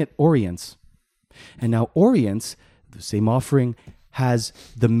I'm looking at Orient's. And now Orient's, the same offering, has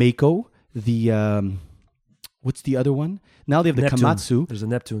the Mako, the, what's the other one? Now they have the Neptune. Komatsu. There's a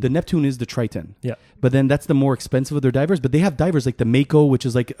Neptune. The Neptune is the Triton. Yeah. But then that's the more expensive of their divers. But they have divers like the Mako, which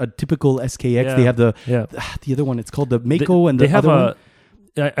is like a typical SKX. Yeah. They have the Yeah. the other one. It's called the Mako, and the they have other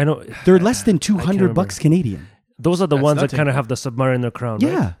one. I know. They're less than I can't $200 Canadian. Those are the That's ones that nothing. kind of have the Submariner crown,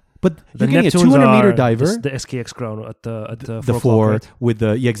 Yeah. right? But The you're getting a Neptunes 200 meter are diver. the SKX crown at the The 4 four o'clock, right? with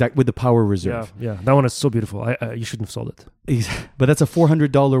the with the power Yeah, reserve. yeah. That one is so beautiful. You shouldn't have sold it. But that's a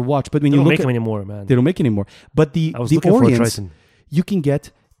 $400 watch. But when They you don't look make at them anymore, man. they don't make anymore. But the I was looking for a Orients, Triton. you can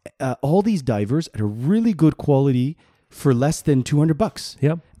get all these divers at a really good quality for less than $200.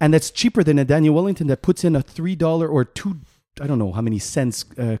 Yeah. And that's cheaper than a Daniel Wellington that puts in a $3 or $2, I don't know how many cents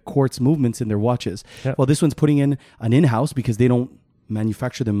quartz movements in their watches. Yeah. Well, this one's putting in an in-house because they don't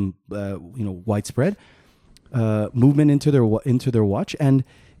manufacture them, widespread movement into their watch, and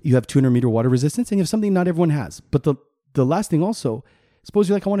you have 200 meter water resistance, and you have something not everyone has. But the last thing also, suppose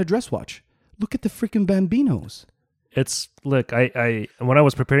you're like, I want a dress watch. Look at the freaking Bambinos. It's look, I when I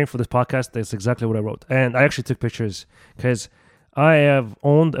was preparing for this podcast, that's exactly what I wrote, and I actually took pictures because I have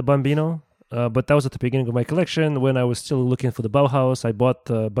owned a Bambino, but that was at the beginning of my collection when I was still looking for the Bauhaus. I bought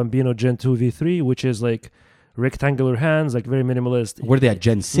the Bambino Gen 2 V3, which is like rectangular hands, like very minimalist. What are they at,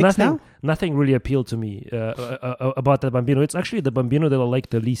 Gen 6 now? Nothing really appealed to me about the Bambino. It's actually the Bambino that I like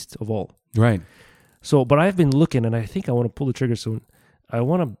the least of all. Right. So, but I've been looking, and I think I want to pull the trigger soon. I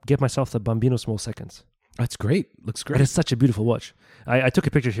want to get myself the Bambino Small Seconds. That's great. Looks It great. is such a beautiful watch. I took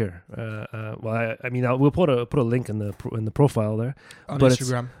a picture here. We'll put a link in the profile there. On But it's-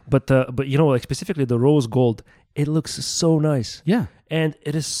 Instagram. But like specifically the rose gold, it looks so nice, Yeah. and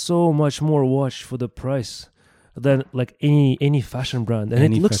it is so much more watch for the price than like any fashion brand, and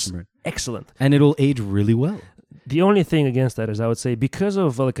Any it looks fashion brand. excellent. And it'll age really well. The only thing against that is I would say because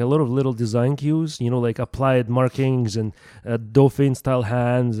of like a lot of little design cues, like applied markings and Dauphin style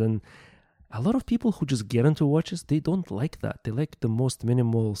hands, and a lot of people who just get into watches, they don't like that. They like the most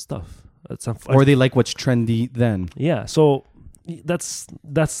minimal stuff. Or they like what's trendy then. Yeah, so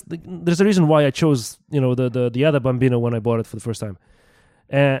there's a reason why I chose the other Bambino when I bought it for the first time.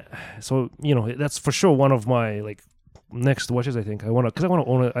 So that's for sure one of my like next watches. I think I want to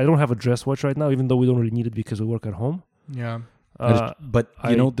own it. I don't have a dress watch right now, even though we don't really need it because we work at home. Yeah. But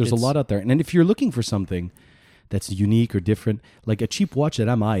there's a lot out there. And then if you're looking for something that's unique or different, like a cheap watch that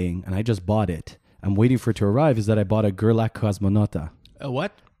I'm eyeing, and I just bought it, I'm waiting for it to arrive, is that I bought a Gerlach Cosmonauta. A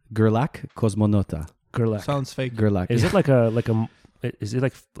what? Gerlach Cosmonauta. Gerlach. Sounds fake. Gerlach. Is it like a is it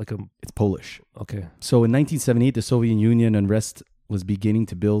like a It's Polish. okay? So in 1978, the Soviet Union unrest was beginning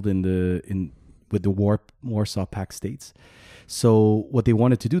to build with the Warsaw Pact states. So what they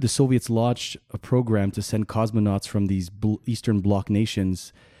wanted to do, the Soviets launched a program to send cosmonauts from these Eastern Bloc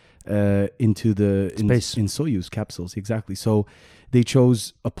nations into the Space. in Soyuz capsules. Exactly. So they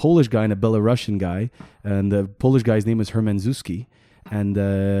chose a Polish guy and a Belarusian guy, and the Polish guy's name was Herman Zuski. And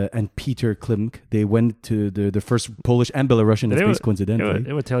Peter Klimk. They went to the first Polish and Belarusian in space, coincidentally.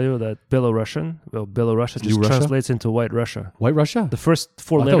 It would tell you that Belarusian just New Russia? translates into White Russia. White Russia? The first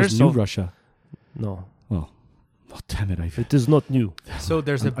four I thought it letters. was New of- Russia. No, Oh, damn it! it is not new. So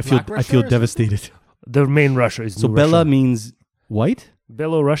there's a I feel black Russia or something? devastated. The main Russia is So New Bela Russia. means white,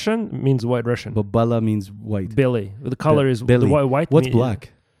 Belarusian means White Russian. but Bela means white. Belly. The color is Belly. the white. What's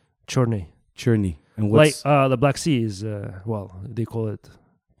black? Chorny. Cherny. And Like what's the Black Sea is they call it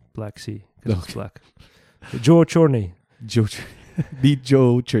Black Sea because it's Okay. black. Joe Chorny. Joe? Beat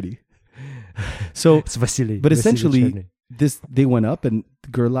Joe Cherny. So It's Vasily. But Vasily essentially, Chorny. they went up, and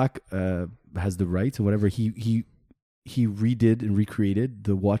Gerlach has the rights and whatever. He redid and recreated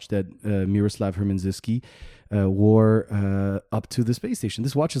the watch that Miroslav Hermanziski wore up to the space station.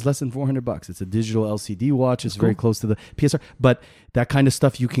 This watch is less than $400. It's a digital LCD watch. It's very close to the PSR. But that kind of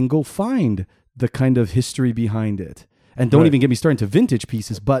stuff, you can go find the kind of history behind it. And don't Right. even get me started into vintage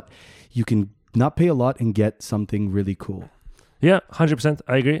pieces, but you can not pay a lot and get something really cool. Yeah, 100%.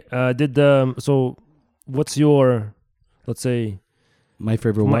 I agree. So what's your, let's say, My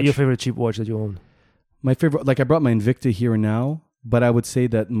favorite watch. your favorite cheap watch that you own? My favorite, like I brought my Invicta here and now, but I would say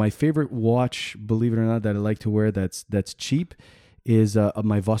that my favorite watch, believe it or not, that I like to wear that's cheap is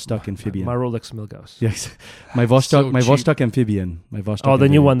my Vostok Amphibian. My Rolex Milgauss. Yes, my Vostok, So my cheap. Vostok Amphibian. My Vostok. Oh, the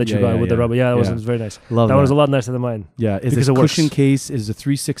new Amphibian. one that you got with the rubber. Yeah, that was very nice. Love That was a lot nicer than mine. Yeah, it's Because a it works. cushion case. Is a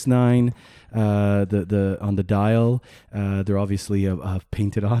 369. The on the dial, they're obviously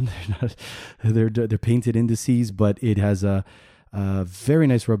painted on. They're painted indices, but it has a very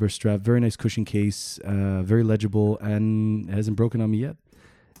nice rubber strap, very nice cushion case, very legible, and it hasn't broken on me yet.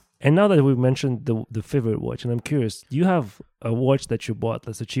 And now that we've mentioned the favorite watch, and I'm curious, do you have a watch that you bought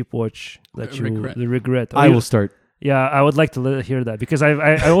that's a cheap watch that you regret? I will start. Yeah, I would like to hear that because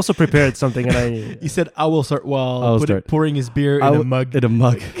I also prepared something and I. He said, "I will start." While pouring his beer in a mug. In a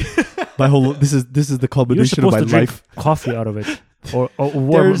mug. My whole this is the You're culmination of supposed my to drink life. coffee out of it or warm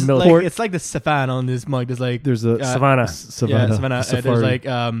There's milk. like, it's like the Savannah on this mug. There's like There's a Savannah. Savannah. Yeah, Savannah. Safari. There's like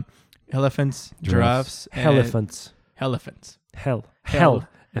elephants, giraffes, and Elephants. elephants. Hell. Hella.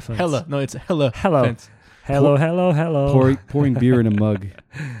 No, it's hella. Hello. fence. Hello. pouring beer in a mug.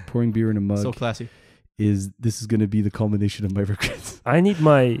 Pouring beer in a mug. So classy. This is going to be the culmination of my regrets. I need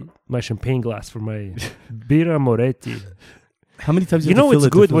my champagne glass for my Birra Moretti. How many times You know fill it's it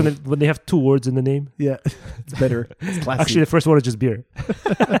to good fill when they have two words in the name? Yeah, it's better. It's classy. Actually, the first word is just beer.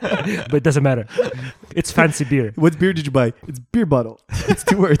 But it doesn't matter. It's fancy beer. What beer did you buy? It's beer bottle. It's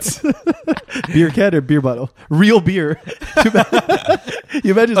 2 words. Beer can or beer bottle? Real beer.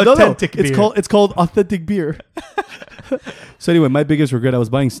 You imagine? Authentic It's beer. called authentic beer. So anyway, my biggest regret, I was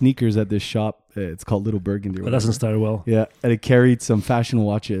buying sneakers at this shop. It's called Little Burgundy. That doesn't start well. Yeah, and it carried some fashion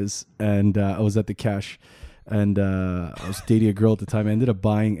watches, and I was at the cash, and I was dating a girl at the time. I ended up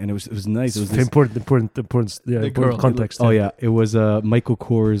buying, and it was nice. It was this, Important girl. context. oh yeah, it was Michael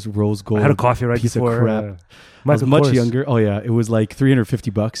Kors rose gold. I had a coffee right piece before. of crap. I was Michael much Kors. younger. Oh yeah, it was like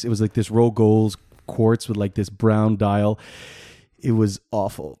 $350. It was like this rose gold quartz with like this brown dial. It was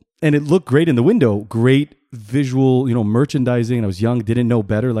awful, and it looked great in the window. Great visual, merchandising. I was young, didn't know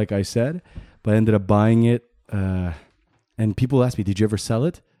better, like I said, but I ended up buying it. And people asked me, "Did you ever sell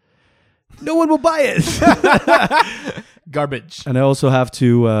it?" No one will buy it. Garbage. And I also have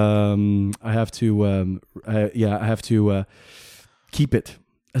to, keep it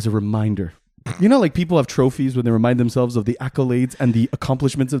as a reminder. Like people have trophies when they remind themselves of the accolades and the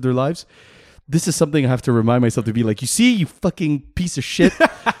accomplishments of their lives. This is something I have to remind myself to be like, you see, you fucking piece of shit.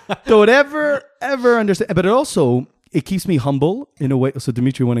 Don't ever understand. But it keeps me humble in a way. So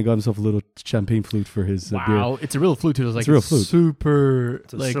Dimitri went and got himself a little champagne flute for his beer. Wow, it's a real flute too. It's like a real flute. super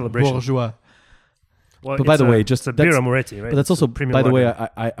a like celebration. bourgeois. Well, But by the way, just it's a Birra Moretti, right? But that's It's also, a premium by the way, lager.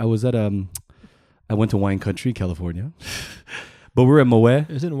 I was at I went to Wine Country, California, but we're at Moet.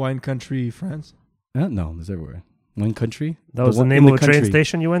 Isn't wine country France? No, there's everywhere. Wine Country. That was the one name in of a train country.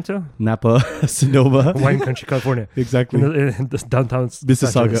 station you went to? Napa, Sonoma. Wine Country, California. Exactly. In the downtown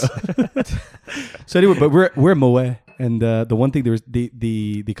Mississauga. So anyway, but we're at Moet, and the one thing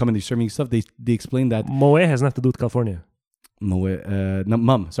they come and they serve me stuff. They explain that Moet has nothing to do with California. Moet, no,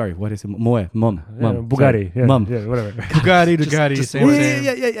 Mum. Sorry, what is it? Moet, Mum, Bugatti. Yeah, Mum. Yeah, whatever. Bugatti, just same, one. same.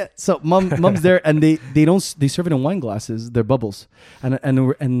 Yeah. So Mum's there, and they serve it in wine glasses. They're bubbles,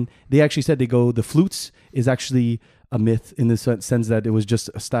 and they actually said the flutes is actually a myth in the sense that it was just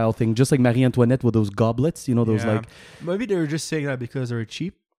a style thing, just like Marie Antoinette with those goblets. Those Yeah. like Maybe they were just saying that because they're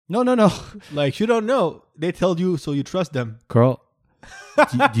cheap. no. Like you don't know. They tell you, so you trust them. Carl,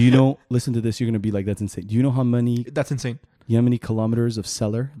 do you know? Listen to this. You're gonna be like, that's insane. Do you know how many kilometers of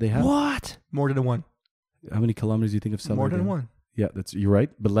cellar they have? What? More than one. How many kilometers do you think of cellar? More than again? one. Yeah, you're right,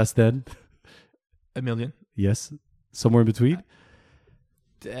 but less than. 1 million. Yes, somewhere in between.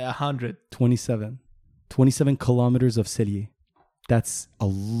 100. 27 kilometers of cellier. That's a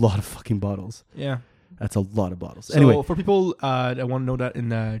lot of fucking bottles. Yeah. That's a lot of bottles. So Anyway, for people that want to know that in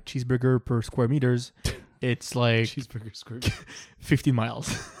cheeseburger per square meters, it's like cheeseburger square. 50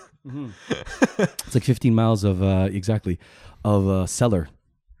 miles. It's like 15 miles of cellar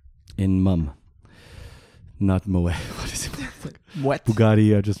in Mum. Not Moet. What is it? What?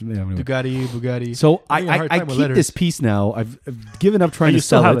 Bugatti. Anyway. Bugatti. So Having a hard I time with keep letters. this piece now. I've given up trying And to you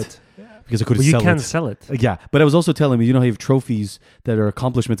still sell have it. it. Because I couldn't But you sell can't it. sell it. Yeah, but I was also telling me, how you have trophies that are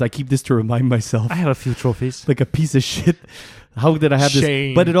accomplishments. I keep this to remind myself, I have a few trophies. like a piece of shit. How did I have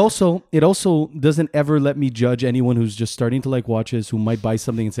Shame. this? But it also doesn't ever let me judge anyone who's just starting to like watches, who might buy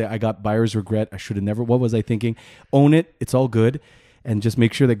something and say, I got buyer's regret. I should have never. What was I thinking? Own it. It's all good. And just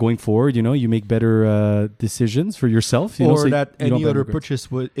make sure that going forward, you make better decisions for yourself. Or so that you don't any have other regrets.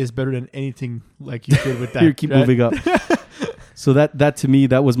 purchase is better than anything like you did with that. Here, keep right? moving up. So that to me,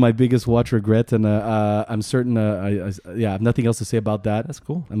 that was my biggest watch regret, and I'm certain. I have nothing else to say about that. That's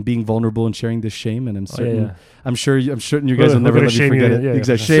cool. I'm being vulnerable and sharing this shame, and I'm certain. yeah. I'm certain you guys will We're never gonna let me shame forget you, it. yeah,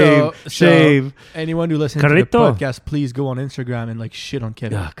 Exactly. So- Shave. Anyone who listens to the Carlito. podcast, please go on Instagram and like shit on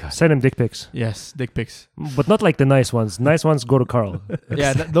Kevin. Oh, God. Send him dick pics, Yes, dick pics. but not like the nice ones. Nice ones go to Carl.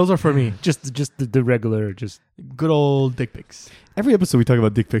 Yeah, those are for me. just the regular. Just Good old dick pics. Every episode we talk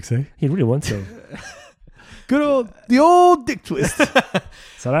about dick pics, eh? he really wants to. The old dick twist.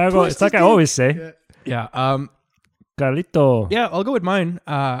 Sarago, it's like I always say. Yeah. Carlito. Yeah, I'll go with mine.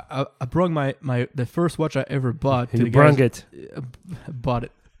 I brought the first watch I ever bought. To You the brung guys, it. Bought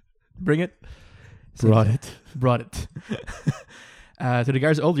it. Bring it. Brought it. Brought it. To the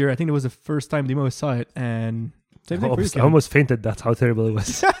guys earlier, I think it was the first time Demo saw it, and same thing for you, I Kevin. almost fainted. That's how terrible it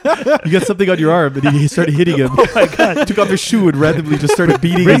was. You got something on your arm, and he started hitting him. Oh my god! Took off his shoe and randomly just started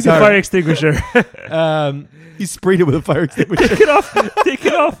beating Bring his the arm. fire extinguisher. He sprayed it with a fire extinguisher. Take it off. Take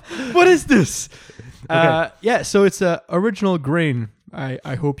it off. What is this? Yeah, so it's a original grain.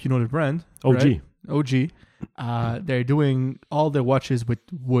 I hope you know the brand. OG. right? OG. They're doing all their watches with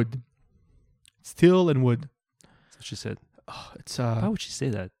wood, steel and wood. That's what she said. It's Why would she say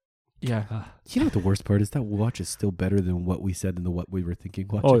that? yeah. You know what the worst part is? That watch is still better than what we said and the what we were thinking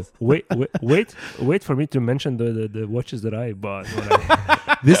Oh, watches. wait for me to mention the watches that I bought. When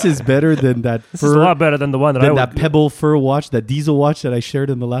I, This is better than that this is a lot better than the one that I than would, that Pebble fur watch, that diesel watch that I shared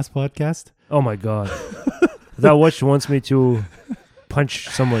in the last podcast. Oh my god, that watch wants me to punch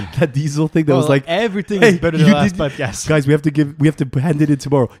someone. That diesel thing that was like, everything hey, is better than you the last did- podcast. guys, we have to hand it in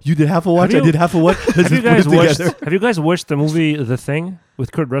tomorrow. You did half a watch, Have I you- did half a watch. Let's Have you just put guys it watched? together. Have you guys watched the movie The Thing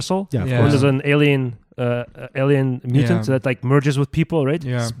with Kurt Russell? Yeah, of Yeah. Where course. there's an alien mutant Yeah. that like merges with people, right?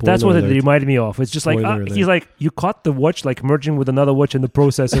 Yeah. That's what Spoiler it alert. reminded me of. It's just like Spoiler alert. he's like, you caught the watch like merging with another watch in the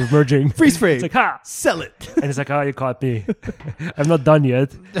process of merging. Freeze frame. It's like, ha! Sell it. And it's like, you caught me. I'm not done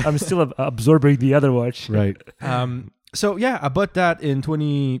yet. I'm still absorbing the other watch. Right. So yeah, I bought that in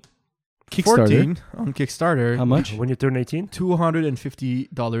 2014 Kickstarter. on Kickstarter. How much? When you turn 18?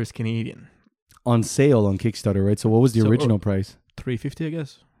 $250 Canadian. On sale on Kickstarter, right? So what was the So, original price? $350, I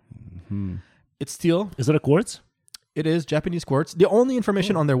guess. Hmm. It's steel. Is it a quartz? It is Japanese quartz. The only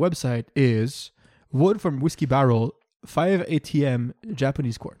information on their website is wood from whiskey barrel, 5 ATM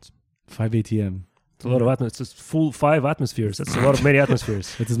Japanese quartz. 5 ATM. It's a lot of atmospheres. It's just full 5 atmospheres. That's a lot of many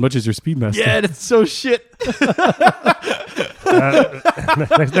atmospheres. That's as much as your Speedmaster. Yeah, that's so shit.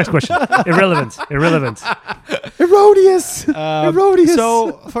 Next question. Irrelevant. Erroneous. Erroneous.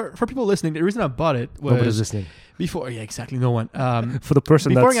 So for people listening, the reason I bought it Nobody's was listening. before. Yeah, exactly. No one. For the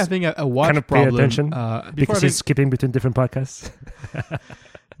person Before that's having a watch kind of pay problem. attention Before because having, he's skipping between different podcasts.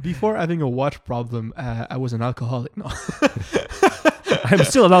 before having a watch problem, I was an alcoholic. No, I'm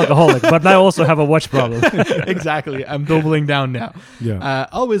still an alcoholic, but I also have a watch problem. exactly. I'm doubling down now. Yeah. I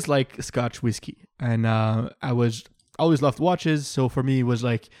always like Scotch whiskey, and I always loved watches. So for me, it was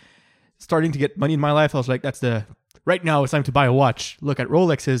like starting to get money in my life. I was like, right now it's time to buy a watch. Look at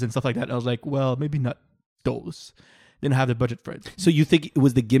Rolexes and stuff like that. And I was like, well, maybe not those. Didn't have the budget for it. So you think it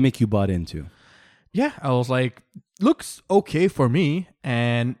was the gimmick you bought into? Yeah, I was like, looks okay for me.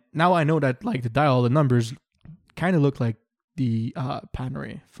 And now I know that like the dial, the numbers kind of look like the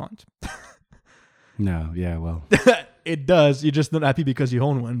Panerai font. No. Yeah. Well, It does. You're just not happy because you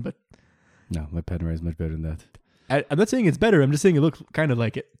own one. But no. My Panerai is much better than that. I'm not saying it's better. I'm just saying it looks kind of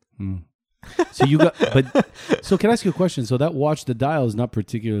like it. Hmm. So you got, so can I ask you a question? So that watch, the dial is not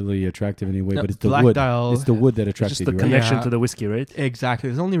particularly attractive anyway, The but it's the black wood. dial. It's the wood that It's attracted just the you, right? connection Yeah. to the whiskey, right? Exactly.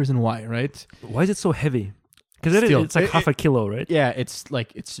 There's the only reason why, right? Why is it so heavy? Because Still, it's like half a kilo, right? Yeah, it's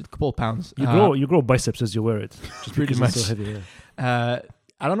a couple pounds. You grow biceps as you wear it. Just Pretty because it's much. so heavy. Yeah.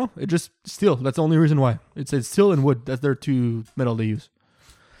 I don't know. It just steel. That's the only reason why. It's steel and wood. That's their two metal they use.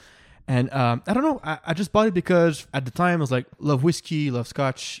 And I don't know. I just bought it because at the time I was like, love whiskey, love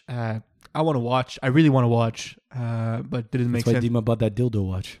Scotch. I want to watch. I really want to watch, but didn't make That's why sense. Dima bought that dildo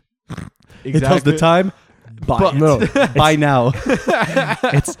watch. Exactly. It tells the time. Buy But- it. No, Buy now.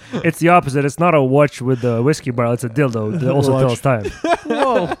 it's the opposite. It's not a watch with a whiskey barrel. It's a dildo that also Watch. tells time.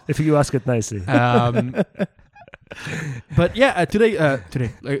 Whoa. If you ask it nicely. But yeah, today,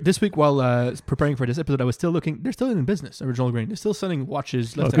 like this week, while preparing for this episode, I was still looking. They're still in business. Original Grain. They're still selling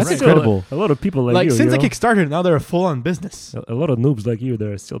watches left and That's right. incredible. A lot of people like Like you. since you the know? Kickstarter, now they're a full-on business. A lot of noobs like you,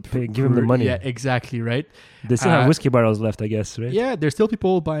 they're still paying, giving them the money. Yeah, exactly. Right. They still have whiskey barrels left, I guess, right? Yeah, there's still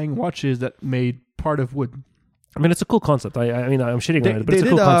people buying watches that made part of wood. I mean, it's a cool concept. I mean, I'm shitting on it, but it's a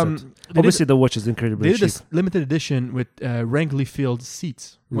cool concept. They Obviously, the watch is incredibly did cheap. this limited edition with Wrigley Field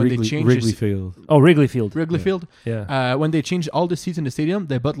seats when they changed Wrigley Field. Oh, Wrigley Field. Wrigley Yeah. Field. Yeah. When they changed all the seats in the stadium,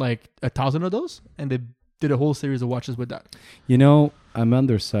 they bought like 1,000 of those, and they did a whole series of watches with that. You know, I'm on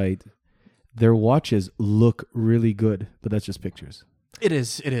their site. Their watches look really good, but that's just pictures. It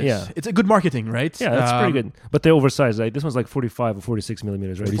is. Yeah. It's a good marketing, right? Yeah, that's pretty good. But they're oversized. Like this one's like 45 or 46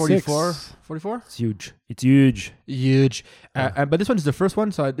 millimeters, right? 46. 44? It's huge. It's huge. Huge. But this one is the first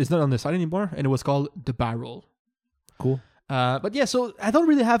one, so it's not on the site anymore, and it was called the Barrel. Cool. But yeah, so I don't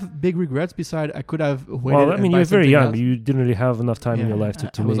really have big regrets beside I could have waited. Well, I mean, and buy you're very something young. else. You didn't really have enough time in your life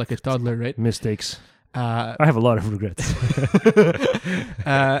to I make was like a toddler, right? mistakes. Uh, I have a lot of regrets.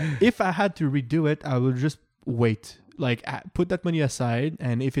 if I had to redo it, I would just wait. Like, put that money aside,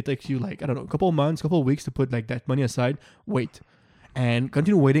 and if it takes you, like, I don't know, a couple of months, couple of weeks to put, like, that money aside, wait. And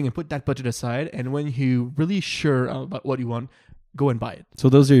continue waiting and put that budget aside, and when you're really sure about what you want, go and buy it. So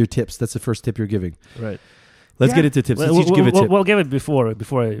those are your tips. That's the first tip you're giving. Right. Let's Yeah. get into tips. Let's each give a tip. We'll give it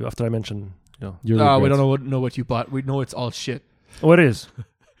after I mention. Your We regrets. don't know what you bought. We know it's all shit. What it is.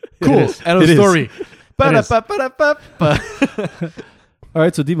 Cool. It is. End of It is. story. All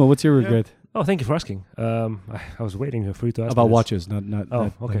right, so Dimo, what's your regret Oh, thank you for asking. I was waiting for you to ask about me this. watches? Not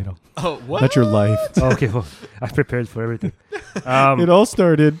okay. you know, Oh, what? not your life. Oh, okay, well, I prepared for everything. It all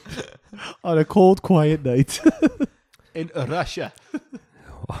started on a cold, quiet night. In Russia.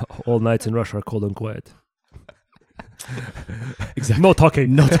 All nights in Russia are cold and quiet. Exactly. No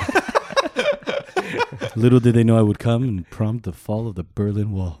talking. No. Little did they know I would come and prompt the fall of the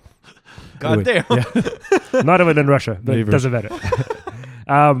Berlin Wall. God Anyway, damn. Yeah. Not even in Russia, but Maybe it doesn't matter.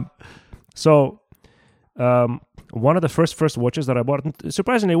 One of the first watches that I bought,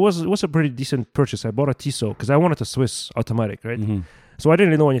 surprisingly, it was a pretty decent purchase. I bought a Tissot because I wanted a Swiss automatic, right? Mhm. So I didn't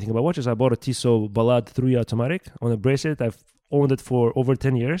really know anything about watches. I bought a Tissot Ballade 3 automatic on a bracelet. I've owned it for over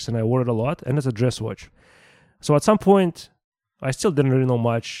 10 years, and I wore it a lot, and it's a dress watch. So at some point, I still didn't really know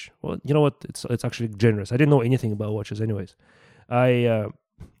much. Well, you know what? It's actually generous. I didn't know anything about watches anyways. I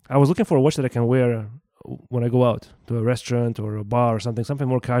was looking for a watch that I can wear when I go out to a restaurant or a bar or something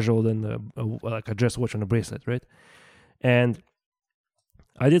more casual than like a dress watch on a bracelet, right? And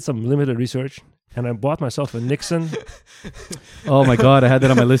I did some limited research, and I bought myself a Nixon. Oh my God, I had that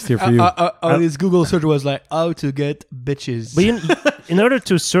on my list here for you. His Google search was like, how to get bitches. But in order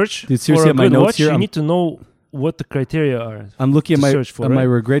to search Dude, for seriously, a on my good notes watch, here, you I'm- need to know what the criteria are. I'm looking to at search for, my right?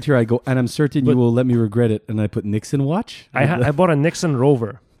 regret here. I go, and I'm certain you But- will let me regret it. And I put Nixon watch. I bought a Nixon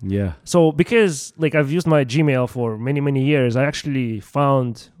Rover. Yeah. So because like I've used my Gmail for many years, I actually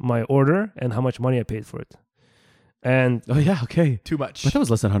found my order and how much money I paid for it. And Oh yeah. Okay. Too much. But that was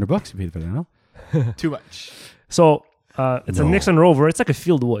less than $100 you paid for that, no? Too much. so it's a No. Nixon Rover. It's like a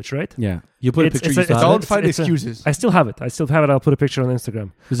field watch, right? Yeah. You put a It's- picture. it's You a- still it's have all- it? Don't find it's a- excuses. I still have it. I'll put a picture on Instagram.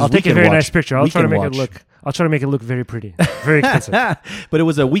 This is I'll take a weekend very watch. nice picture. I'll try to make Weekend it watch. look. I'll try to make it look very pretty, very expensive. But it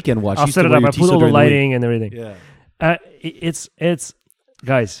was a weekend watch. You I'll used set to it wear up. your I put t-shirt all the during week. lighting and everything. Yeah. It's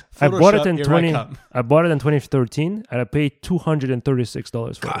guys. I bought it Photoshop, in here 20. I come. I bought it in 2013, and I paid $236 for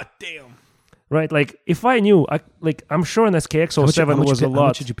it. God damn. Right? Like if I knew, I'm sure an SKX How much 07 was you a pay- How lot.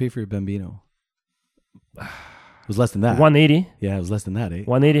 much did you pay for your Bambino? It was less than that. 180, Yeah, it was less than that, eh?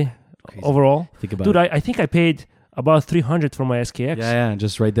 180 Crazy. overall. Think about Dude, it. I think I paid about 300 for my SKX Yeah,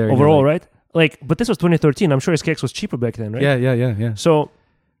 just right there. You're overall, like- right? Like, but this was 2013. I'm sure SKX was cheaper back then, right? Yeah. So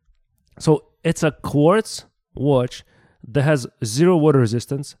it's a quartz watch that has 0 water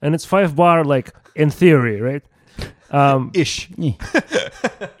resistance, and it's 5 bar, like in theory, right? Ish.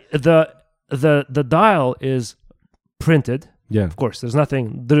 The dial is printed. Yeah. Of course, there's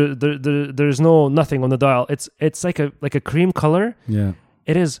nothing. There's nothing on the dial. It's like a cream color. Yeah.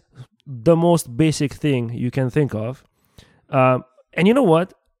 It is the most basic thing you can think of. And you know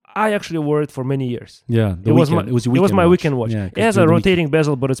what? I actually wore it for many years. Yeah. It was my weekend watch. Yeah, It has a rotating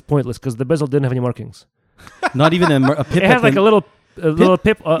bezel, but it's pointless because the bezel didn't have any markings. Not even a pip. It has like a little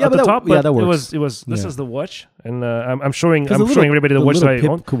pip Yeah, at but the top, but that works. it was. This Yeah. is the watch, and I'm showing everybody the watch that I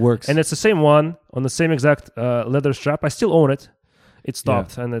own, works. and it's the same one on the same exact leather strap. I still own it. It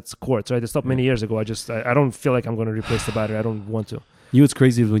stopped, and it's quartz, right? It stopped many years ago. I don't feel like I'm going to replace the battery. I don't want to. You know what's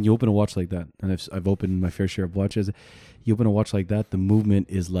crazy is when you open a watch like that, and I've opened my fair share of watches. You open a watch like that, the movement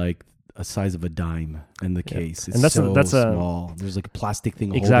is like a size of a dime in the case. It's And that's a small. There's like a plastic thing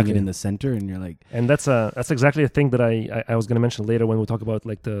holding Exactly. it in the center, and you're like, And that's exactly the thing that I was going to mention later when we talk about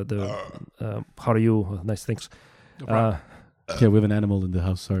like the how do you nice things. yeah, we have an animal in the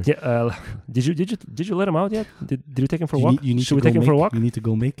house. Sorry. Yeah, did you let him out yet? Did you take him for a You walk? need Should to we go take him for a make- walk? You need to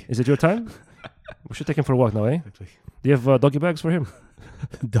go make Is it your time? We should take him for a walk now, eh? Do you have doggy bags for him?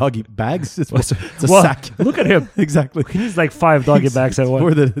 doggy bags. It's What's- a Well, sack. Look at him. Exactly. He needs like 5 doggy bags at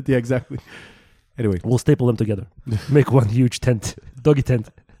once. For yeah, exactly. Anyway, We'll staple them together. Make one huge tent, doggy tent.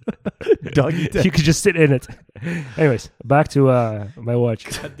 doggy. You could just sit in it. Anyways, back to my watch.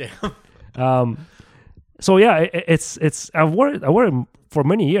 God damn. So yeah, it's I wore it for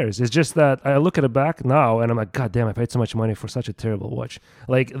many years. It's just that I look at it back now and I'm like, God damn, I paid so much money for such a terrible watch.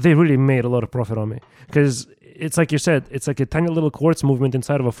 Like they really made a lot of profit on me because it's like you said, it's like a tiny little quartz movement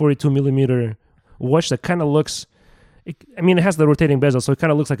inside of a 42 millimeter watch that kind of looks. It has the rotating bezel, so it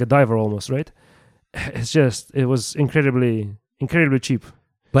kind of looks like a diver almost, right? It was incredibly cheap.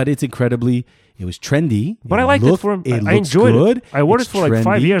 But it was trendy. But I liked it I enjoyed good. it. I wore it for like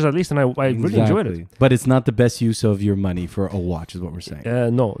 5 years at least, and I really enjoyed it. But it's not the best use of your money for a watch, is what we're saying.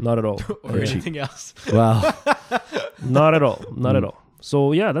 No, not at all. or anything else. Well, not at all. Not at all.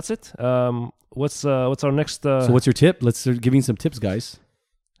 So yeah, that's it. What's our next? So what's your tip? Let's give me some tips, guys.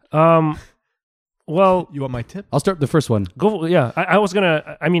 Well, you want my tip? I'll start the first one. Go. Yeah, I was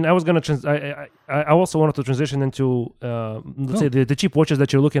gonna. I also wanted to transition into let's say the cheap watches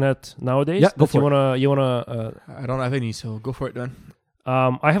that you're looking at nowadays. Yeah, go for it. You wanna? I don't have any, so go for it then.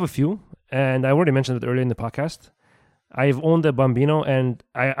 I have a few, and I already mentioned it earlier in the podcast. I've owned a Bambino, and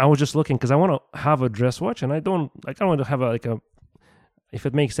I was just looking because I want to have a dress watch, and I don't want to have a if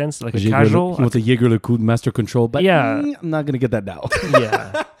it makes sense, like a casual. He wants a Jaeger-LeCoultre Master Control, but yeah, I'm not gonna get that now.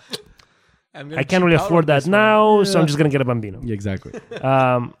 Yeah. I can't really afford that now, so I'm just gonna get a Bambino. Yeah, exactly.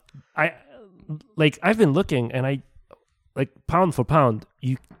 I've been looking, and I pound for pound,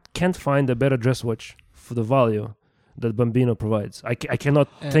 you can't find a better dress watch for the value that Bambino provides. I cannot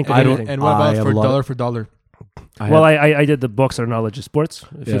think of anything. And what about for dollar? I did the Boxer Knowledge Sports.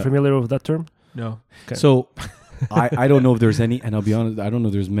 If you're familiar with that term, no. Okay. So I don't know if there's any, and I'll be honest, I don't know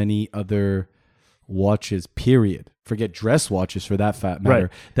if there's many other watches. Period. Forget dress watches for that matter. Right.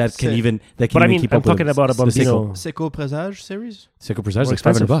 That can even keep I'm up talking with about a Bambino. Seiko Presage series. Seiko Presage is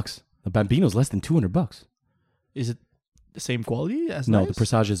like $500. The Bambino's less than $200. Is it the same quality as No, the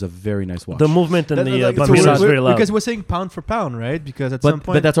Presage is a very nice watch. The movement in the Bambino is very loud. Because we're saying pound for pound, right? Because at some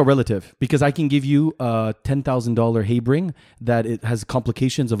point... But that's all relative. Because I can give you a $10,000 Habring that it has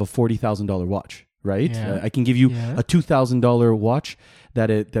complications of a $40,000 watch, right? Yeah. I can give you a $2,000 watch that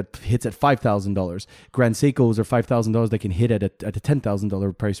hits at $5,000. Grand Seikos are $5,000 that can hit at a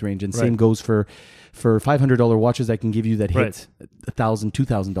 $10,000 price range. And same goes for $500 watches I can give you that hit $1,000,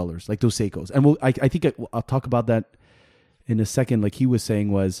 $2,000, like those Seikos. And I think I'll talk about that in a second. Like he was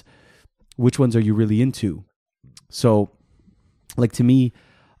saying was, which ones are you really into? So like to me,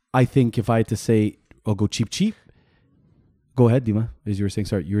 I think if I had to say, I'll go cheap. Go ahead, Dima, as you were saying.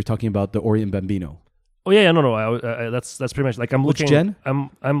 Sorry, you were talking about the Orient Bambino. Oh yeah, no. That's pretty much like I'm Which looking. gen?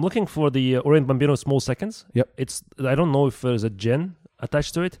 I'm looking for the Orient Bambino small seconds. Yep. I don't know if there's a gen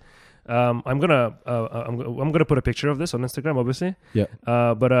attached to it. I'm gonna put a picture of this on Instagram, obviously. Yeah.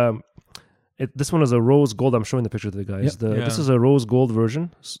 This one is a rose gold. I'm showing the picture to the guys. Yep. This is a rose gold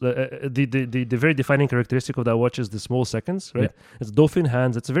version. The very defining characteristic of that watch is the small seconds, right? Yeah. It's dolphin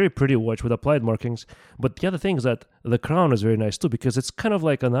hands. It's a very pretty watch with applied markings. But the other thing is that the crown is very nice too, because it's kind of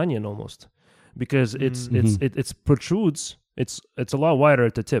like an onion almost, because it protrudes. It's a lot wider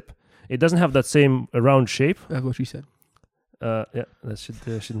at the tip. It doesn't have that same round shape. That's what she said. Yeah, that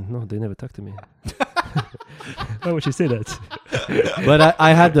should no. They never talk to me. Why would you say that? But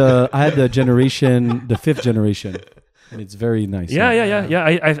I had the generation, the 5th generation, and it's very nice. Yeah.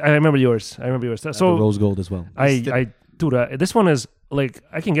 I remember yours. So the rose gold as well. This one is like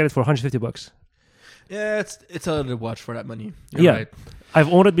I can get it for $150. Yeah, it's a little watch for that money. You're right. Yeah,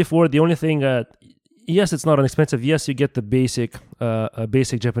 I've owned it before. The only thing yes, it's not inexpensive. Yes, you get the basic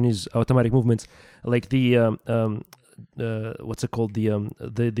Japanese automatic movements, like the what's it called? The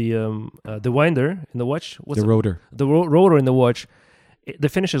winder in the watch. The rotor. The rotor in the watch. The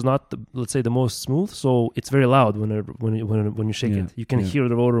finish is not, let's say, the most smooth, so it's very loud when you shake it. You can hear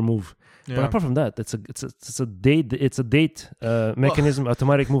the rotor move. Yeah. But apart from that, it's a date mechanism,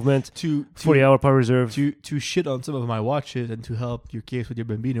 automatic movement, 40-hour power reserve. To shit on some of my watches and to help your case with your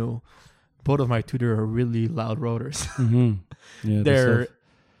Bambino, both of my Tudor are really loud rotors. Mm-hmm. Yeah, they're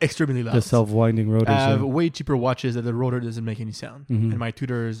extremely loud. The self-winding rotors. I have way cheaper watches that the rotor doesn't make any sound. Mm-hmm. And my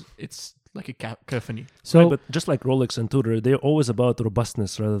Tudors, it's like a cacophony. So, but just like Rolex and Tudor, they're always about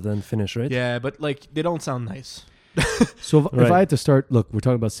robustness rather than finish, right? Yeah, but like they don't sound nice. So if I had to start, look, we're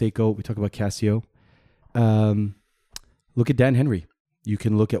talking about Seiko, we talk about Casio. Look at Dan Henry. You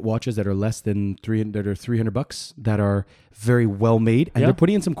can look at watches that are less than $300 that are very well made, and they're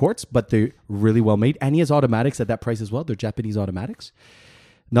putting in some quartz, but they're really well made. And he has automatics at that price as well. They're Japanese automatics,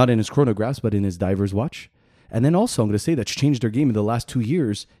 not in his chronographs, but in his diver's watch. And then also, I'm going to say that's changed their game in the last 2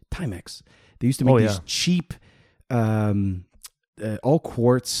 years. Timex. They used to make these cheap, all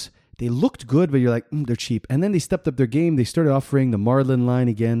quartz. They looked good, but you're like, they're cheap. And then they stepped up their game. They started offering the Marlin line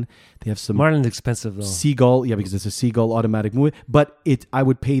again. They have some Marlin's expensive though. Seagull, yeah, because it's a Seagull automatic move. But I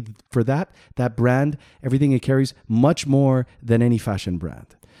would pay for that brand, everything it carries, much more than any fashion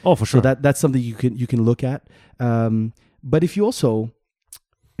brand. Oh, for sure. So that's something you can look at. But if you're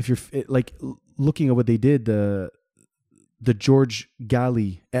like looking at what they did, the George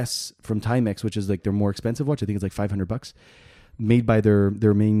Galley S from Timex, which is like their more expensive watch, I think it's like $500, made by their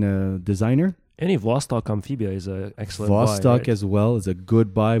main designer. Any Vostok Amphibia is an excellent Vostok buy, right? as well is a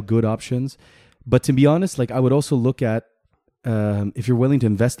good buy, good options. But to be honest, like I would also look at if you're willing to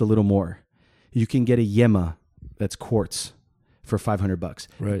invest a little more, you can get a Yema that's quartz for $500.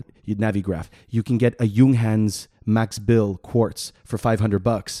 Right. You Navigraph. You can get a Junghans Max Bill quartz for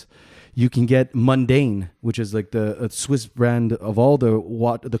 $500. You can get Mundane, which is like the Swiss brand of all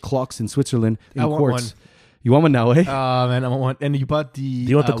the clocks in Switzerland in I want quartz. one. You want one now, eh? Man, I want one. And you bought the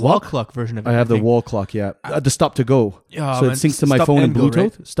you want the wall clock? clock version of it. I have the think. wall clock, yeah. The stop to go. Yeah, So man, it syncs to my stop phone and and go,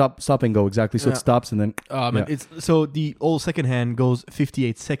 Bluetooth. right? Stop and go, exactly. So Yeah. it stops and then... Man, Yeah. it's so the old second hand goes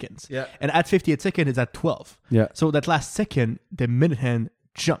 58 seconds. Yeah. And at 58 seconds, it's at 12. Yeah. So that last second, the minute hand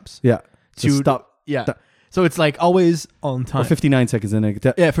jumps. Yeah. So To stop. Yeah. Stop. So it's like always on Or time. 59 seconds. And then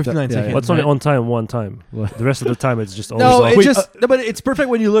Yeah, 59 seconds. Well, it's only right? on time one time. What? The rest of the time, it's just always No, off. it Wait, just no, but it's perfect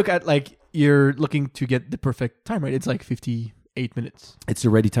when you look at like you're looking to get the perfect time, right? It's like 58 minutes. It's the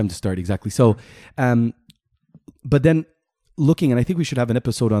ready time to start, exactly. So, but then looking, and I think we should have an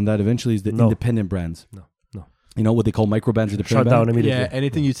episode on that eventually, is the No. independent brands. No. You know what they call micro brands? Shut Independent down brands? immediately. Yeah,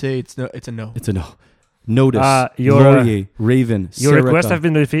 anything you say, it's a no. It's a no. Notice, Your, Laurier, Raven, Your Serica, request has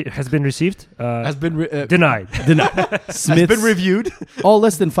been received. Has been Denied. has Smiths, been reviewed. all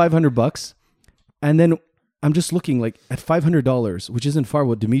less than $500. And then I'm just looking like at $500, which isn't far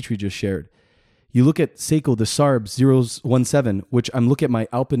what Dimitri just shared. You look at Seiko, the Sarb 017, which I'm looking at my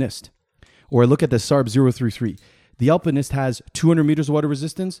Alpinist, or I look at the Sarb 033. The Alpinist has 200 meters of water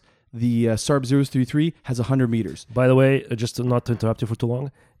resistance. The Sarb 033 has 100 meters. By the way, just not to interrupt you for too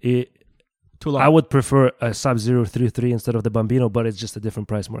long, Too long. I would prefer a Sub 033 instead of the Bambino, but it's just a different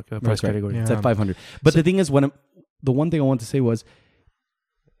price That's right. category. Yeah. It's at 500. But the thing is, the one thing I want to say was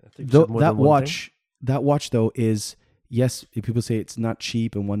I think you said more that than one watch though is, yes, if people say it's not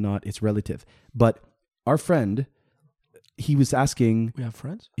cheap and whatnot, it's relative. But our friend, he was asking, We have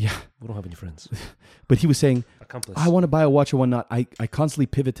friends. yeah, thing. We don't have any friends. but he was saying, Accomplice. I want to buy a watch or whatnot. I constantly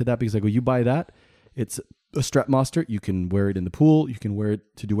pivot to that because I go, you buy that, it's a Strapmaster. You can wear it in the pool. You can wear it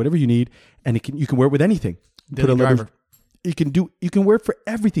to do whatever you need, and you can wear it with anything. Daily driver. You can wear it for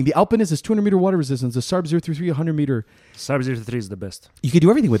everything. The Alpinist is 200 meter water resistance. The Sarb 033 100 meter. Sub 033 is the best. You can do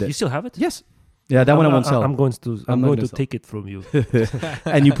everything with You it. still have it? Yes. Yeah, that one I won't sell. I'm going to I'm not going gonna to sell. take it from you.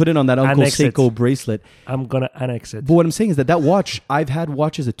 And you put it on that Uncle Annex it. Seiko bracelet. I'm gonna annex it. But what I'm saying is that watch, I've had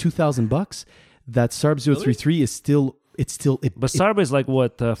watches at $2,000. That Sarb 033 is still, But it, Sarb is like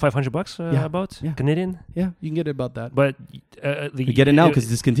what, $500 Yeah, about yeah. Canadian. yeah, you can get it about that. But You get it now because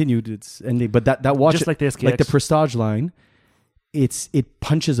it's discontinued. It's ending. But that watch, just like the SKX. like the Prestige line, it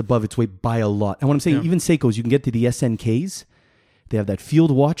punches above its weight by a lot. And what I'm saying, Yeah. even Seikos, you can get to the SNKs. They have that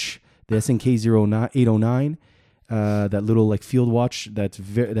field watch, the SNK 809, that little like field watch that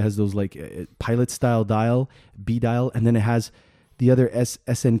has those like pilot style dial, B dial, and then it has the other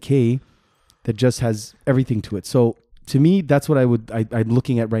SNK that just has everything to it. So to me, that's what I'm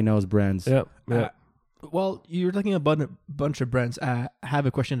looking at right now as brands. Yeah. Yeah. Well, you're talking about a bunch of brands. I have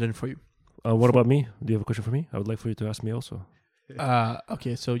a question then for you. What about me? Do you have a question for me? I would like for you to ask me also.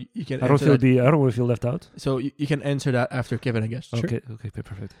 Okay, so you can. I don't answer feel that. I don't want to feel left out. So you can answer that after Kevin, I guess. Okay. Okay.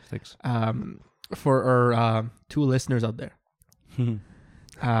 Perfect. Thanks. For our two listeners out there.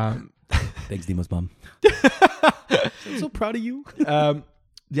 Thanks, Dima's mom. I'm so proud of you. Do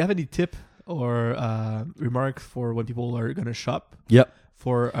you have any tip or remark for when people are going to shop Yep.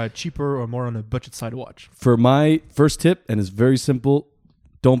 for a cheaper or more on a budget side watch? For my first tip, and it's very simple,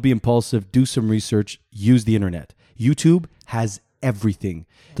 don't be impulsive. Do some research. Use the internet. YouTube has everything.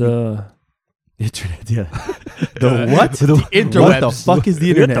 The Internet, yeah. The what? The What the interwebs. fuck is the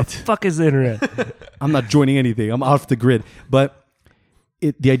What the internet? fuck is the internet? I'm not joining anything. I'm off the grid. But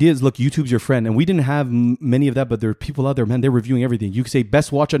the idea is, look, YouTube's your friend, and we didn't have many of that. But there are people out there, man. They're reviewing everything. You can say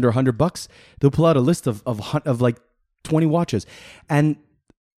best watch under $100. They'll pull out a list of like 20 watches. And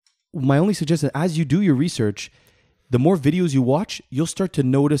my only suggestion, as you do your research, the more videos you watch, you'll start to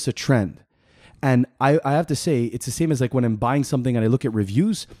notice a trend. And I have to say, it's the same as like when I'm buying something and I look at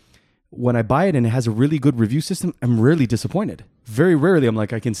reviews. When I buy it and it has a really good review system, I'm rarely disappointed. Very rarely, I'm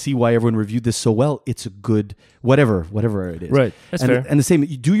like, I can see why everyone reviewed this so well. It's a good, whatever it is. Right. That's and, fair. And the same,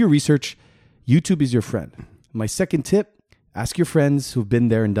 you do your research. YouTube is your friend. My second tip, Ask your friends who've been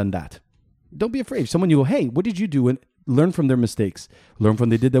there and done that. Don't be afraid. If someone you go, hey, what did you do? And learn from their mistakes. Learn from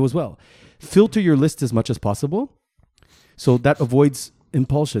they did that as well. Filter your list as much as possible. So that avoids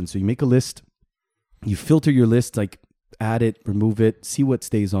impulsion. So you make a list, you filter your list, like add it, remove it, see what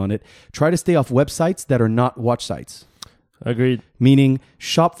stays on it. Try to stay off websites that are not watch sites. Agreed. Meaning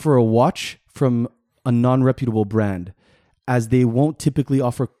shop for a watch from a non-reputable brand, as they won't typically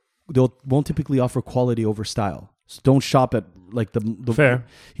offer quality over style. So don't shop at like the Fair.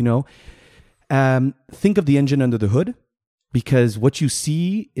 You know, think of the engine under the hood, because what you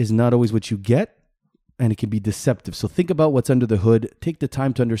see is not always what you get, and it can be deceptive. So think about what's under the hood. Take the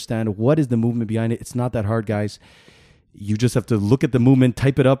time to understand what is the movement behind it. It's not that hard, guys. You just have to look at the movement,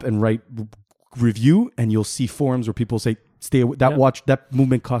 type it up, and write review, and you'll see forums where people say, watch, that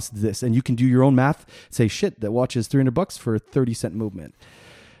movement costs this. And you can do your own math, say, shit, that watch is $300 for a 30-cent movement.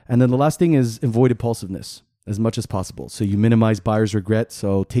 And then the last thing is avoid impulsiveness as much as possible. So you minimize buyer's regret.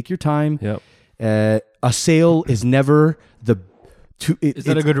 So take your time. Yep. A sale is never Is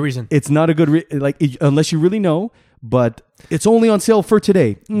that a good reason? It's not a good unless you really know. But it's only on sale for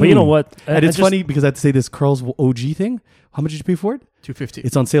today. But you know what? And it's funny because I had to say this Carl's OG thing. How much did you pay for it? $250.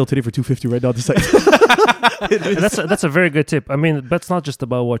 It's on sale today for $250 right now on the site. That's a very good tip. I mean, that's not just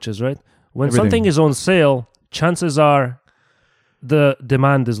about watches, right? When Everything. something is on sale, chances are the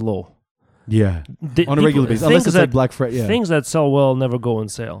demand is low. Yeah. On a regular basis. Unless it's like Black Friday. Yeah. Things that sell well never go on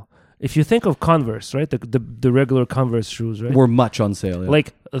sale. If you think of Converse, right, the regular Converse shoes, right, were much on sale. Yeah.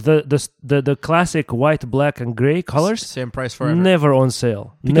 like the classic white, black, and gray colors, Same price forever. never on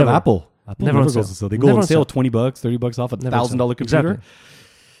sale. Think never. of Apple. Apple Never never on goes sale. on sale. They go Never on on sale sale. $20, $30 off a Never on $1,000 sale. computer.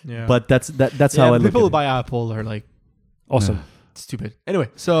 Exactly. Yeah. But that's yeah, how I the look people at who it. buy Apple are like Awesome. stupid. Anyway,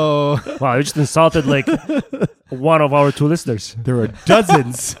 so Wow, you just insulted like one of our two listeners. There are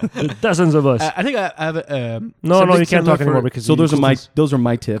dozens. Dozens of us. I think I have a No, something you can't similar talk anymore for- because So you those are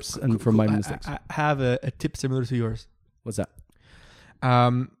my tips and from my mistakes. I have a tip similar to yours. What's that?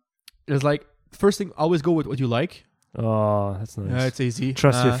 There's like first thing, always go with what you like. Oh, that's nice. It's easy.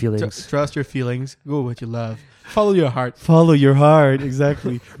 Trust your feelings. Trust your feelings. Go with what you love. Follow your heart. Follow your heart.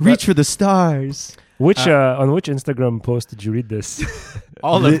 Exactly. Reach for the stars. Which on which Instagram post did you read this?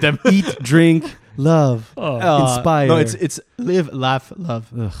 All of them. Eat, drink, love. Oh, Inspire. No, it's live, laugh,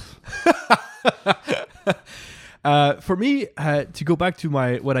 love. For me, to go back to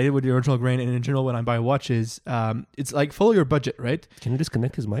what I did with the original grain, and in general when I buy watches, it's like follow your budget, right? can you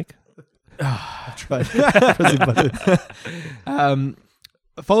disconnect his mic? I've tried. Pressing buttons.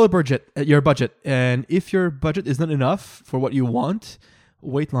 Follow your budget, and if your budget is not enough for what you want,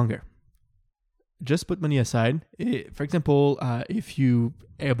 wait longer. Just put money aside. For example, if you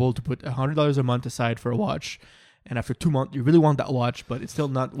able to put $100 a month aside for a watch, and after 2 months you really want that watch, but it's still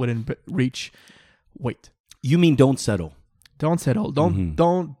not within reach, wait. You mean don't settle? Don't settle.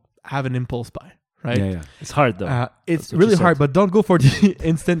 Don't have an impulse buy. Right? Yeah. It's hard though. It's That's what really you hard, said. but don't go for the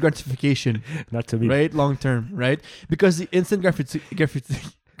instant gratification, Not to me. right? Long term, right? Because the instant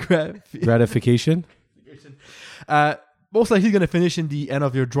Gratification. most likely going to finish in the end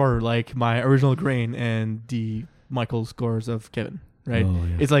of your drawer, like my original grain and the Michael scores of Kevin, right? Oh,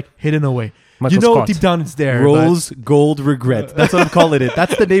 yeah. It's like hidden away. Michael you know, Scott. deep down it's there. Rose Gold Regret. That's what I'm calling it.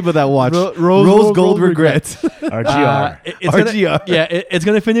 That's the name of that watch. Rose Gold Regret. RGR. It's RGR. it's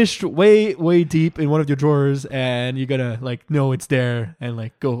gonna finish way, way deep in one of your drawers, and you're gonna like know it's there and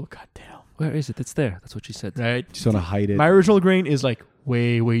like go, God damn, Where is it? It's there. That's what she said. right? Just want to hide it. My original grain is like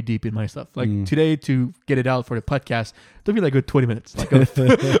way, way deep in my stuff. Like today, to get it out for the podcast, took me like a good 20 minutes, like of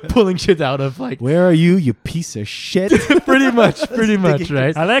pulling shit out of like Where are you, you piece of shit? pretty much,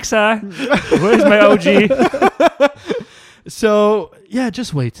 right? Alexa, where's my OG? So yeah,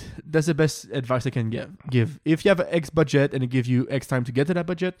 just wait. That's the best advice I can give. If you have an X budget and it gives you X time to get to that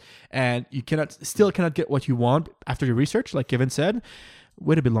budget, and you still cannot get what you want after your research, like Kevin said,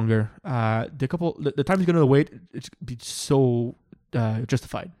 wait a bit longer. The time you're gonna wait, it's be so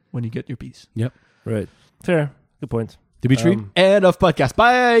justified when you get your piece. Yep. Right. Fair. Good point. Dimitri? End of podcast.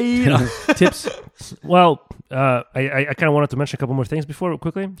 Bye. Tips? Well, I kind of wanted to mention a couple more things before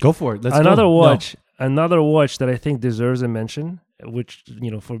quickly. Go for it. Let's Another go. watch that I think deserves a mention, which,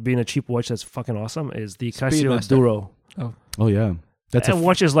 you know, for being a cheap watch that's fucking awesome, is the Casio Speedmaster. Duro. Oh, yeah. That's That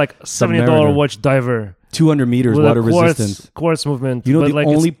watch is like $70 Submariner. watch diver 200 meters with water a quartz, resistance. quartz movement. You know, but the like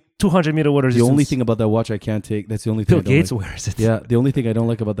only- it's 200 meter water The resistance. only thing about that watch I can't take, that's the only thing Bill I don't Gates like. wears it. Yeah, the only thing I don't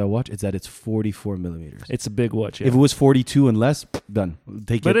like about that watch is that it's 44 millimeters. It's a big watch. Yeah. If it was 42 and less, done.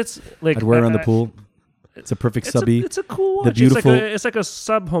 Take but it. it's like I'd wear it on the pool. It's a perfect subby. It's a cool The watch. beautiful- It's like a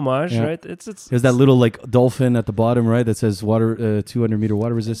sub homage, Yeah. right? It's There's that little like dolphin at the bottom, right? That says 200 meter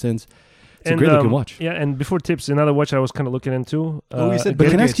water resistance. It's a great looking watch. Yeah, and before tips, another watch I was kind of looking into. You said But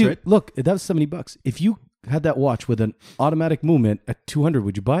Bill can I ask Gates, you? right? Look, that was $70. If you had that watch with an automatic movement at 200,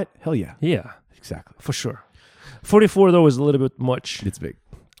 would you buy it? Hell yeah. Yeah, Exactly. for sure. 44 though is a little bit much. It's big.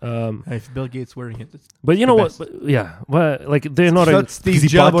 If Bill Gates wearing it, it's But you the know best. what? But, yeah, well, like they're not. Shut Steve he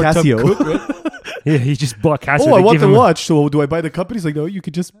Jobs bought or Tim Casio. Cook, right? Yeah, he just bought Casio. Oh, I They want give the him- watch. So do I buy the company? He's like, no, you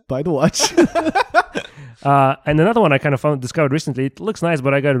could just buy the watch. And another one I kind of discovered recently. It looks nice,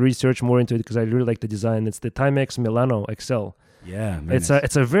 but I got to research more into it because I really like the design. It's the Timex Milano XL. yeah.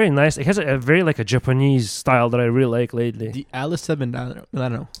 It's a very nice. It has a very like a Japanese style that I really like lately. The Alice 7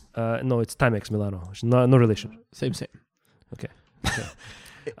 Milano. No, it's Timex Milano. It's no relation. Same. Okay.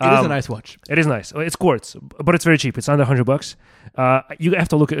 It is a nice watch. It is nice. It's quartz, but it's very cheap. It's under $100. You have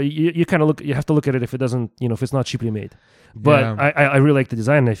to look at you kind of look. You have to look at it if it doesn't, if it's not cheaply made. But Yeah. I really like the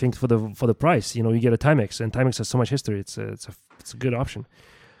design. I think for the price, you get a Timex, and Timex has so much history. It's a good option.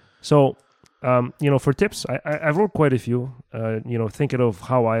 So, for tips, I wrote quite a few. Thinking of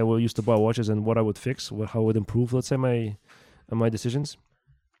how I used to buy watches and what I would fix, how I would improve. Let's say my decisions.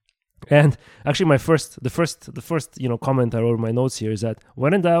 And actually, the first comment I wrote in my notes here is that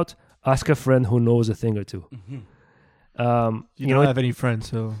when in doubt, ask a friend who knows a thing or two. You don't have any friends,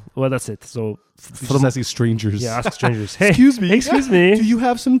 so Well, that's it. So For just asking strangers. yeah, ask strangers. Hey, Excuse me. excuse me. Do you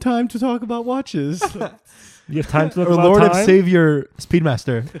have some time to talk about watches? You have time to look or about Lord time? and Savior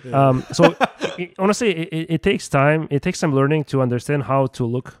Speedmaster. So honestly, it takes time. It takes some learning to understand how to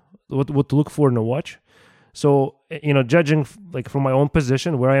look, what to look for in a watch. So judging from my own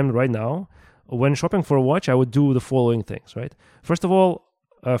position where I am right now, when shopping for a watch, I would do the following things. Right. First of all,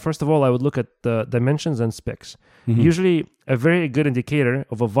 I would look at the dimensions and specs. Mm-hmm. Usually, a very good indicator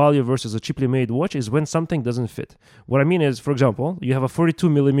of a value versus a cheaply made watch is when something doesn't fit. What I mean is, for example, you have a 42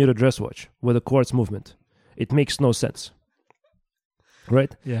 millimeter dress watch with a quartz movement. It makes no sense.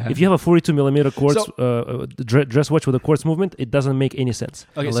 Right? Yeah. If you have a 42 millimeter quartz dress watch with a quartz movement, it doesn't make any sense.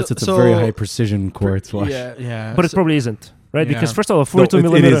 Okay, Unless it's a very high precision quartz watch. Yeah. But it probably isn't, right? Yeah. Because first of all, a No, 42 it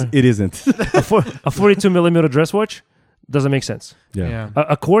millimeter, isn't. a 42 millimeter dress watch doesn't make sense. Yeah.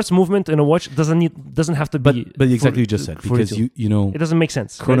 A quartz movement in a watch doesn't have to be. But exactly you just said, because 42. you it doesn't make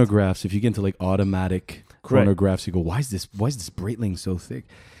sense. right? chronographs, if you get into like automatic chronographs, you go, why is this Breitling so thick?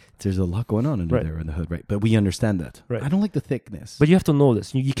 There's a lot going on under Right. there in the hood, right? But we understand that. Right. I don't like the thickness. But you have to know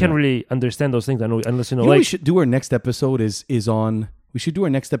this. You can't Yeah. really understand those things unless you know. You know, we Like, should do our next episode is on. We should do our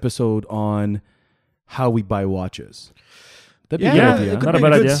next episode on how we buy watches. That'd be a good Yeah, idea. it could Not be a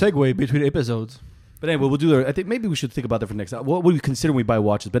bad a good idea. segue between episodes. But anyway, we'll do. I think maybe we should think about that for next. What would we consider when we buy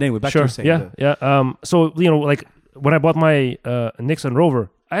watches? But anyway, back to sure. what you were saying. Yeah. So like when I bought my Nixon Rover,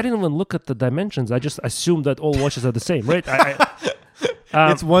 I didn't even look at the dimensions. I just assumed that all watches are the same, right?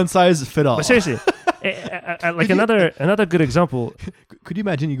 It's one size fit all. But seriously, like another good example. Could you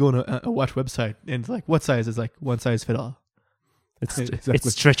imagine you go on a watch website and it's like, what size? It's like one size fit all. Exactly. It's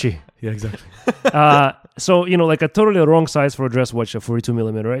stretchy. Yeah, exactly. So like a totally wrong size for a dress watch, a 42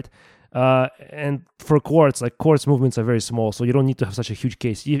 millimeter, right? And for quartz, like quartz movements are very small, so you don't need to have such a huge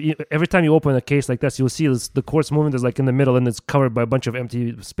case. Every time you open a case like this, you'll see the quartz movement is like in the middle, and it's covered by a bunch of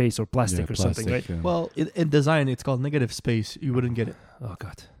empty space or plastic or something, right? Yeah. Well, in design, it's called negative space. You wouldn't get it. Oh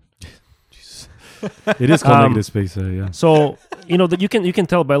god. It is called Um, negative space. Yeah. So that you can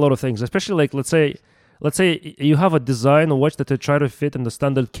tell by a lot of things, especially like let's say you have a design watch that they try to fit in the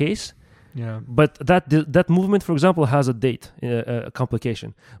standard case, Yeah. but that movement, for example, has a date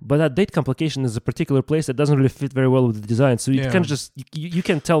complication. But that date complication is a particular place that doesn't really fit very well with the design. So you Yeah. can just you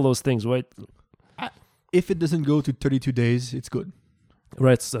can tell those things, right? If it doesn't go to 32 days, it's good.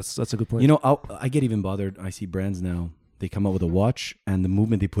 Right. That's a good point. You know, I get even bothered. I see brands now. They come out with a watch, and the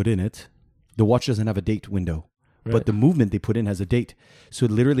movement they put in it, the watch doesn't have a date window. Right. But the movement they put in has a date. So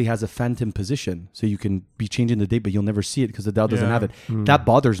it literally has a phantom position. So you can be changing the date, but you'll never see it because the dial doesn't Yeah. have it. Hmm. That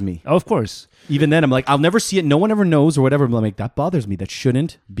bothers me. Of course. Even then, I'm like, I'll never see it. No one ever knows or whatever. But I'm like, that bothers me. That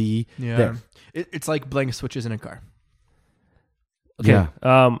shouldn't be Yeah. there. It's like blank switches in a car. Okay.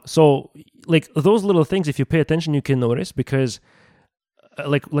 Yeah. So like those little things, if you pay attention, you can notice because,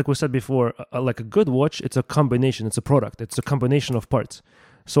 like we said before, like a good watch, it's a combination. It's a product. It's a combination of parts.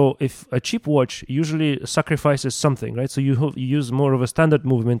 So if a cheap watch usually sacrifices something, right? So you use more of a standard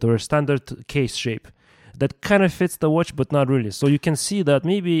movement or a standard case shape that kind of fits the watch, but not really. So you can see that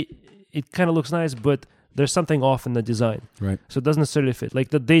maybe it kind of looks nice, but there's something off in the design. Right. So it doesn't necessarily fit. Like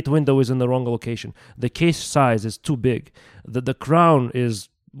the date window is in the wrong location. The case size is too big. The crown is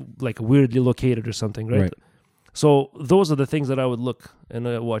like weirdly located or something, right? So those are the things that I would look in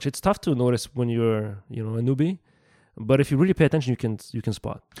a watch. It's tough to notice when you're, a newbie, but if you really pay attention, you can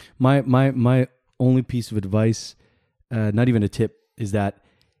spot. My only piece of advice, not even a tip, is that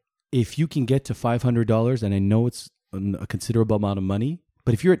if you can get to $500, and I know it's a considerable amount of money,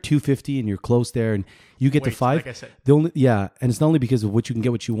 but if you're at $250 and you're close there, and you get to $500, like I said. and it's not only because of what you can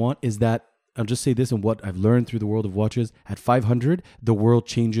get what you want, is that I'll just say this, and what I've learned through the world of watches, at $500, the world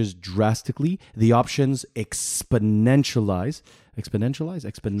changes drastically. The options exponentially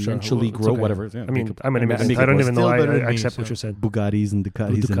Sure, grow, okay. whatever. Yeah, I mean, I I don't even know. Still better I than me, accept what so. you said. Bugattis and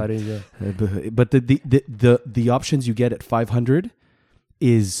Ducatis. Ducati, yeah. But the options you get at 500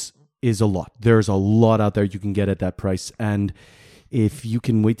 is a lot. There's a lot out there you can get at that price, and if you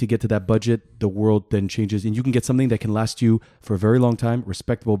can wait to get to that budget, the world then changes, and you can get something that can last you for a very long time.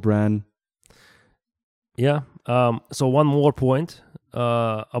 Respectable brand. Yeah. So one more point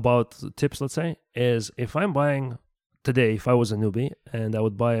about tips, let's say, is if I'm buying today, if I was a newbie and I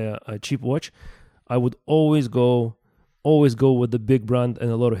would buy a cheap watch, I would always go with the big brand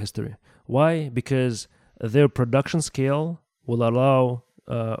and a lot of history. Why? Because their production scale will allow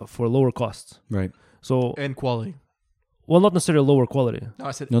for lower costs. Right. So, And quality. well, not necessarily lower quality. No,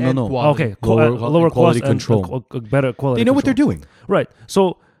 I said No. quality. Okay, quality lower cost control. and better quality. They know what they're control. doing. Right.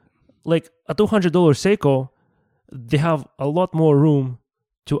 So, like a $200 Seiko, they have a lot more room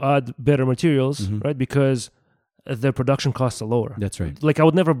to add better materials, Mhm. right? Because their production costs are lower. That's right. Like I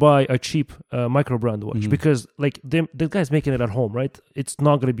would never buy a cheap micro brand watch Mhm. because like the guy's making it at home, right? It's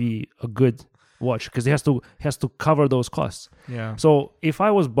not going to be a good watch because he has to cover those costs. Yeah. So if I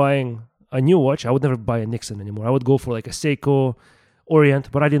was buying a new watch, I would never buy a Nixon anymore. I would go for like a Seiko,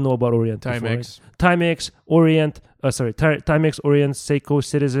 Orient, but I didn't know about Orient before, right? Timex. Orient, Timex, Orient, Seiko,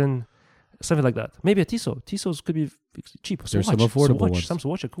 Citizen, something like that. Maybe a Tissot. Tissots could be cheap. There's some affordable ones. Some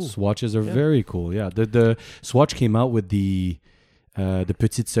Swatch are cool. Swatches are Yeah. very cool. Yeah. The Swatch came out with the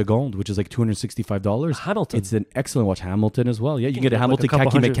Petite Seconde, which is like $265. Hamilton. It's an excellent watch. Hamilton as well. Yeah, you can get a Like Hamilton a couple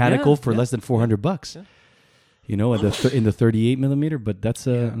khaki hundred- mechanical yeah, for yeah, less than $400. Yeah. You know, in the 38 millimeter, but that's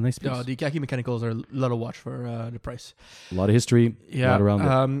a nice piece. The khaki mechanicals are a lot of watch for the price. A lot of history. Yeah. A lot around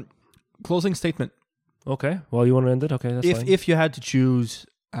it. Closing statement. Okay. Well, you want to end it? Okay, that's fine. If you had to choose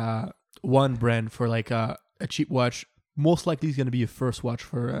one brand for like a cheap watch, most likely is going to be your first watch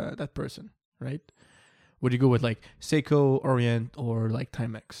for that person, right? Would you go with like Seiko, Orient, or like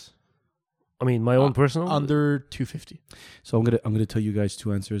Timex? I mean, my own personal. Under $250. So I'm gonna tell you guys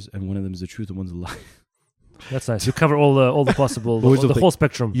two answers, and one of them is the truth, and one's a lie. That's nice. You cover all the possible, Always the look whole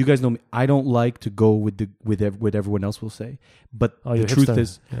spectrum. You guys know me. I don't like to go with what everyone else will say, but Oh, the you're truth hipster.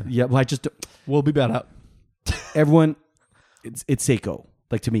 is, Yeah. well, I just We'll be bad out. everyone. It's Seiko.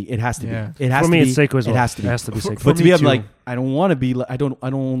 Like to me, it has to Yeah. be. It has For me, to be. it's Seiko as well. It has to be. It has to be Seiko. But to me me, I'm too. like, I don't want to be. I don't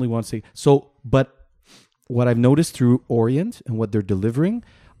only want to say. So, but what I've noticed through Orient and what they're delivering,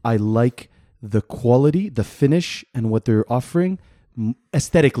 I like the quality, the finish, and what they're offering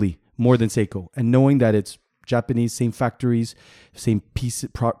aesthetically more than Seiko. And knowing that it's Japanese, same factories, same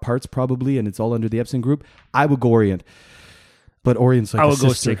parts probably, and it's all under the Epson group, I would go Orient. But Orient's like I a would go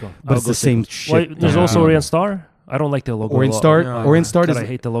sister, Seiko. but it's the same shit. Well, there's Yeah. also Orient Star. I don't like the logo. Orient a lot. Star. No. Orient Star God, is I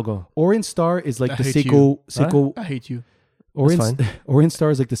hate the logo. Orient Star is like I the hate Seiko. you. Seiko. I hate you. Orient, Orient Star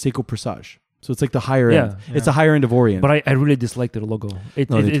is like the Seiko Presage. So it's like the higher Yeah. end. It's the higher end of Orient. But I really dislike their logo.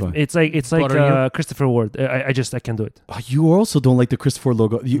 No, that's fine. It's like Butter Christopher Ward. I can't do it. You also don't like the Christopher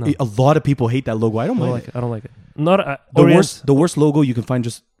logo. No. A lot of people hate that logo. I don't I don't mind like it. it. I don't like it. Not The Orient. worst logo you can find.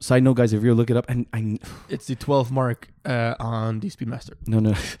 Just side note, guys, if you look it up, and It's the 12 mark on the Speedmaster.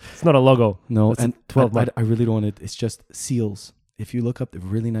 no, It's not a logo. no, It's a and 12 I really don't want it. It's just Seals. If you look up the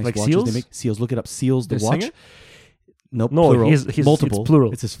really nice Like watches Seals? they make, Seals. Look it up. Seals, the The watch. singer? Nope, No, plural. he's multiple. it's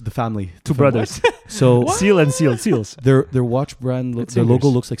plural. It's the family. Two The family. brothers. So Seal and Seal. Seals. their watch brand, It's their logo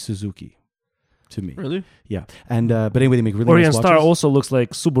singers. looks like Suzuki, to me. Really? Yeah, and but anyway, they make really Orient nice Star watches. also looks like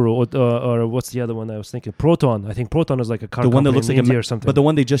Subaru or what's the other one I was thinking? Proton. I think Proton is like a car The one that company looks in like a India or something. But the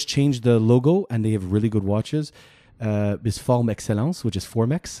one they just changed the logo and they have really good watches is Forme Excellence, which is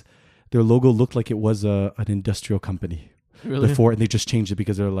Formex. Their logo looked like it was an industrial company Really? before, and they just changed it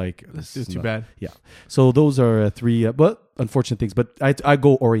because they're like, This this is too not- bad. So those are three, but unfortunate things. But I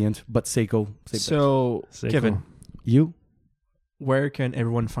go Orient, but Seiko. Same thing. So, Seiko. Kevin, You, where can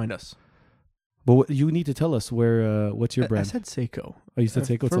everyone find us? but you need to tell us where. What's your I brand? said Seiko. Oh, you said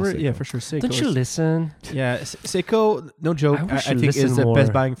Seiko. It's all Seiko. Yeah, for sure. Seiko. Don't you is- listen? Yeah, Seiko, no joke. I I, wish I you think is listened the more.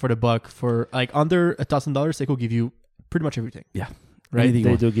 best bang for the buck. For like under $1,000, Seiko give you pretty much everything. Yeah. Right. Anything you They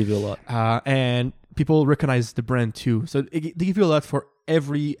want. do give you a lot. And people recognize the brand too. So they give you a lot for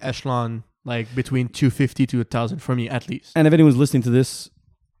every echelon, like between 250 to 1,000 for me at least. And if anyone's listening to this,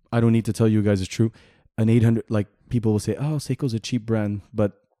 I don't need to tell you guys it's true. An 800, like people will say, oh, Seiko's a cheap brand,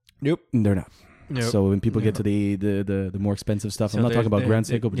 but Nope. they're not. Nope. So when people get to Never. the more expensive stuff, So I'm not talking there's- about Grand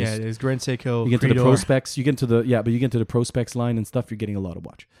there- Seiko, but yeah, just there's Grand Seiko. you get to the Creedor. Prospex, you get to the Prospex line and stuff, you're getting a lot of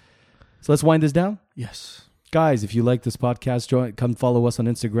watch. So let's wind this down. Yes. Guys, if you like this podcast, come follow us on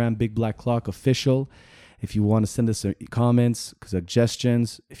Instagram, Big Black Clock Official. If you want to send us comments,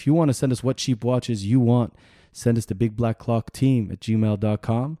 suggestions, if you want to send us what cheap watches you want, send us to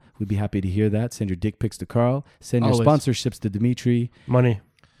bigblackclockteam@gmail.com. We'd be happy to hear that. Send your dick pics to Carl. Send your sponsorships to Dimitri. Money.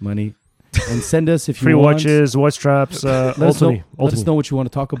 And send us if you free want. watches, watch straps. Let us know what you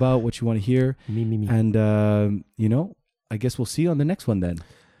want to talk about, what you want to hear. Me. And, I guess we'll see you on the next one then.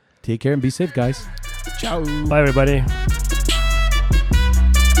 Take care and be safe, guys. Ciao. Bye, everybody.